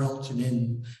the Marlton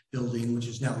Inn building, which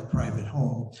is now a private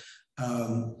home.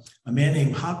 A man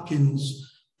named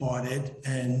Hopkins bought it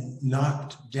and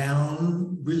knocked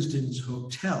down Risden's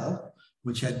Hotel,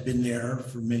 which had been there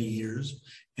for many years,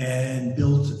 and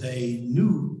built a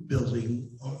new building,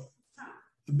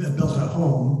 built a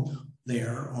home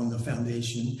there on the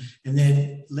foundation. And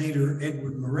then later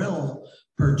Edward Morrell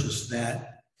purchased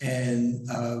that and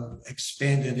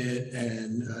expanded it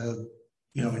and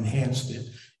enhanced it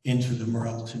into the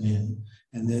Marlton Inn.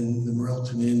 And then the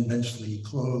Marlton Inn eventually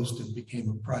closed and became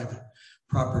a private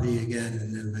property again,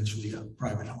 and then eventually a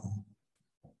private home.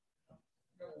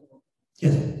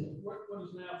 Yes. What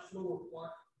is now Fluor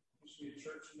Park? Used to be a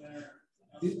church in there.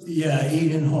 Yeah,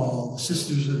 Eden Hall, the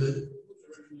Sisters of the.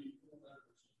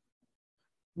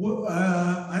 Well,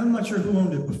 I'm not sure who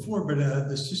owned it before, but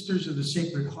the Sisters of the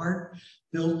Sacred Heart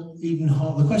built Eden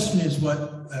Hall. The question is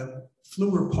what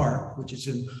Fluor Park, which is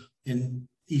in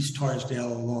East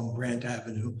Tarsdale along Grant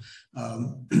Avenue.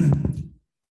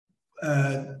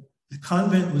 The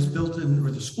convent was built in,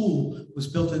 or the school was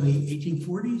built in the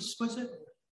 1840s, was it?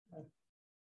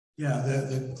 Yeah,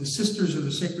 the Sisters of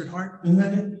the Sacred Heart, isn't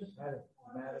that it?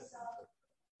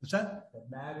 What's that?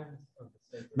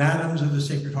 Madams of the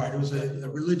Sacred Heart. It was a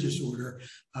religious order.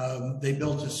 They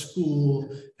built a school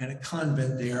and a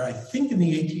convent there, I think in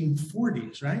the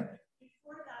 1840s, right?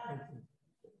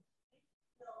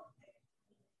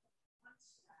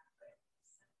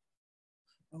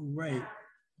 Oh, right.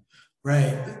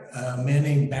 Right. A man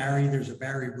named Barry, there's a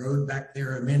Barry Road back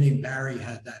there. A man named Barry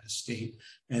had that estate,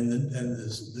 and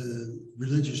the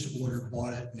religious order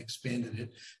bought it and expanded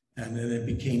it. And then it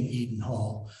became Eden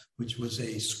Hall, which was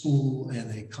a school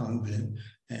and a convent,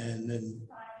 and then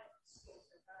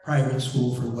private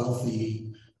school for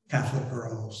wealthy Catholic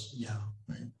girls. Yeah,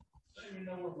 right. Do you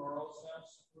know where Morrell's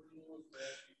house?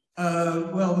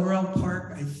 Well, Morrell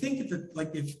Park, I think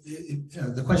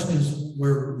the question is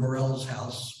where Morrell's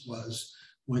house was,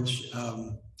 which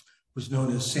was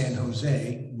known as San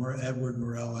Jose, Edward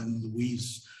Morel and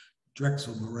Louise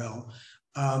Drexel Morel.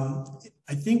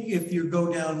 I think if you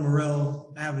go down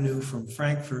Morel Avenue from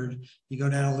Frankfurt, you go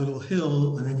down a little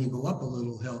hill and then you go up a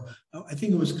little hill. I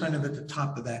think it was kind of at the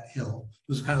top of that hill.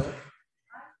 It was kind of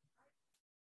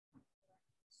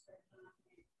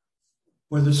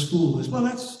where the school is. Well,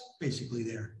 that's basically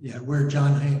there. Yeah, where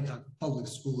John Hancock Public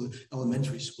School,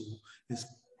 elementary school is.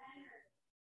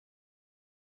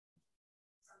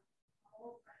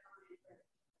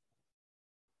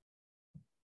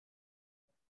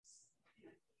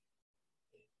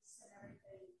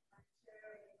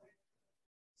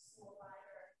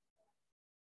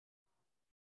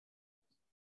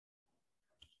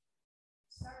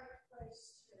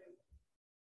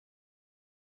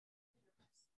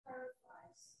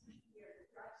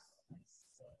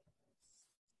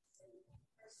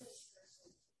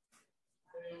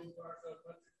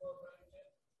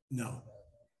 No.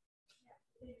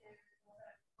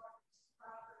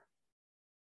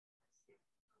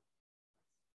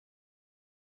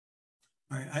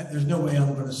 All right, there's no way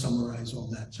I'm going to summarize all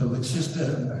that. So it's just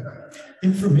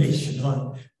information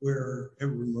on where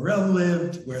Edward Morel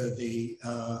lived, where the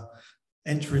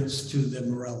entrance to the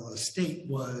Morel estate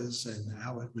was, and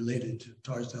how it related to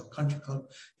Tarsdale Country Club.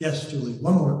 Yes, Julie,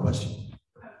 one more question.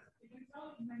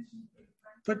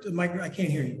 But the mic, I can't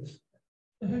hear you.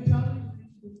 The hotel you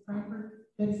mentioned in Frankfurt,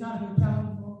 that is not a hotel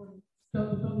anymore, so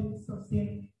the building is still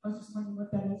standing. I was just wondering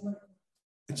what that is like.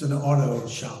 It's an auto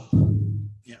shop.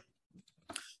 Yeah.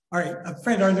 All right,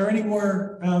 Fred, are there any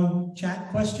more chat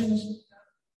questions?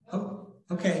 Oh,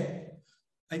 okay.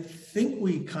 I think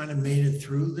we kind of made it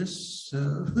through this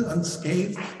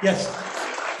unscathed. Yes.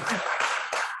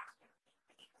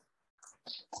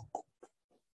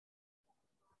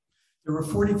 There were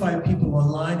 45 people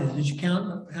online. Did you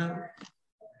count?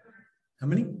 How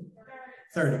many?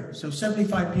 30. So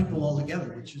 75 people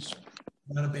altogether, which is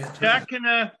not a bad time. Jack, can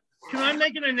I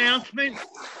make an announcement?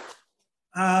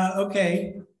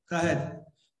 Okay, go ahead.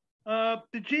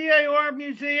 The GAR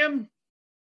Museum,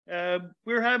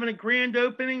 we're having a grand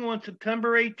opening on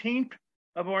September 18th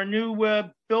of our new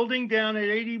building down at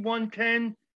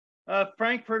 8110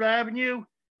 Frankfurt Avenue.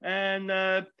 And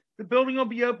the building will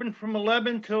be open from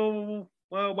 11 till,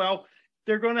 well,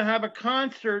 they're going to have a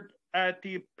concert at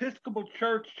the Episcopal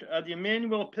Church, the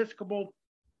Emmanuel Episcopal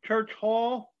Church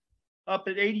Hall up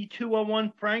at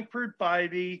 8201 Frankfurt by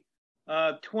the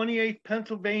 28th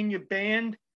Pennsylvania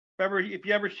Band. If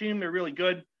you ever seen them, they're really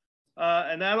good.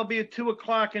 And that'll be at 2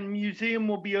 o'clock, and the museum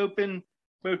will be open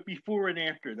both before and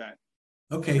after that.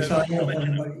 Okay, so I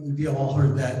know you all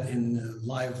heard that in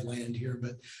live land here,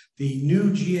 but the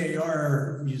new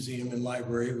GAR Museum and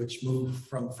Library, which moved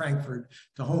from Frankfurt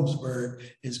to Holmesburg,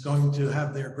 is going to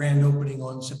have their grand opening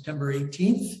on September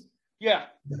 18th. Yeah.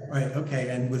 Right, okay,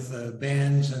 and with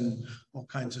bands and all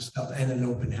kinds of stuff and an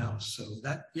open house. So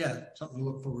that, yeah, something to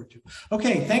look forward to.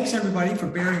 Okay, thanks everybody for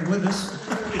bearing with us.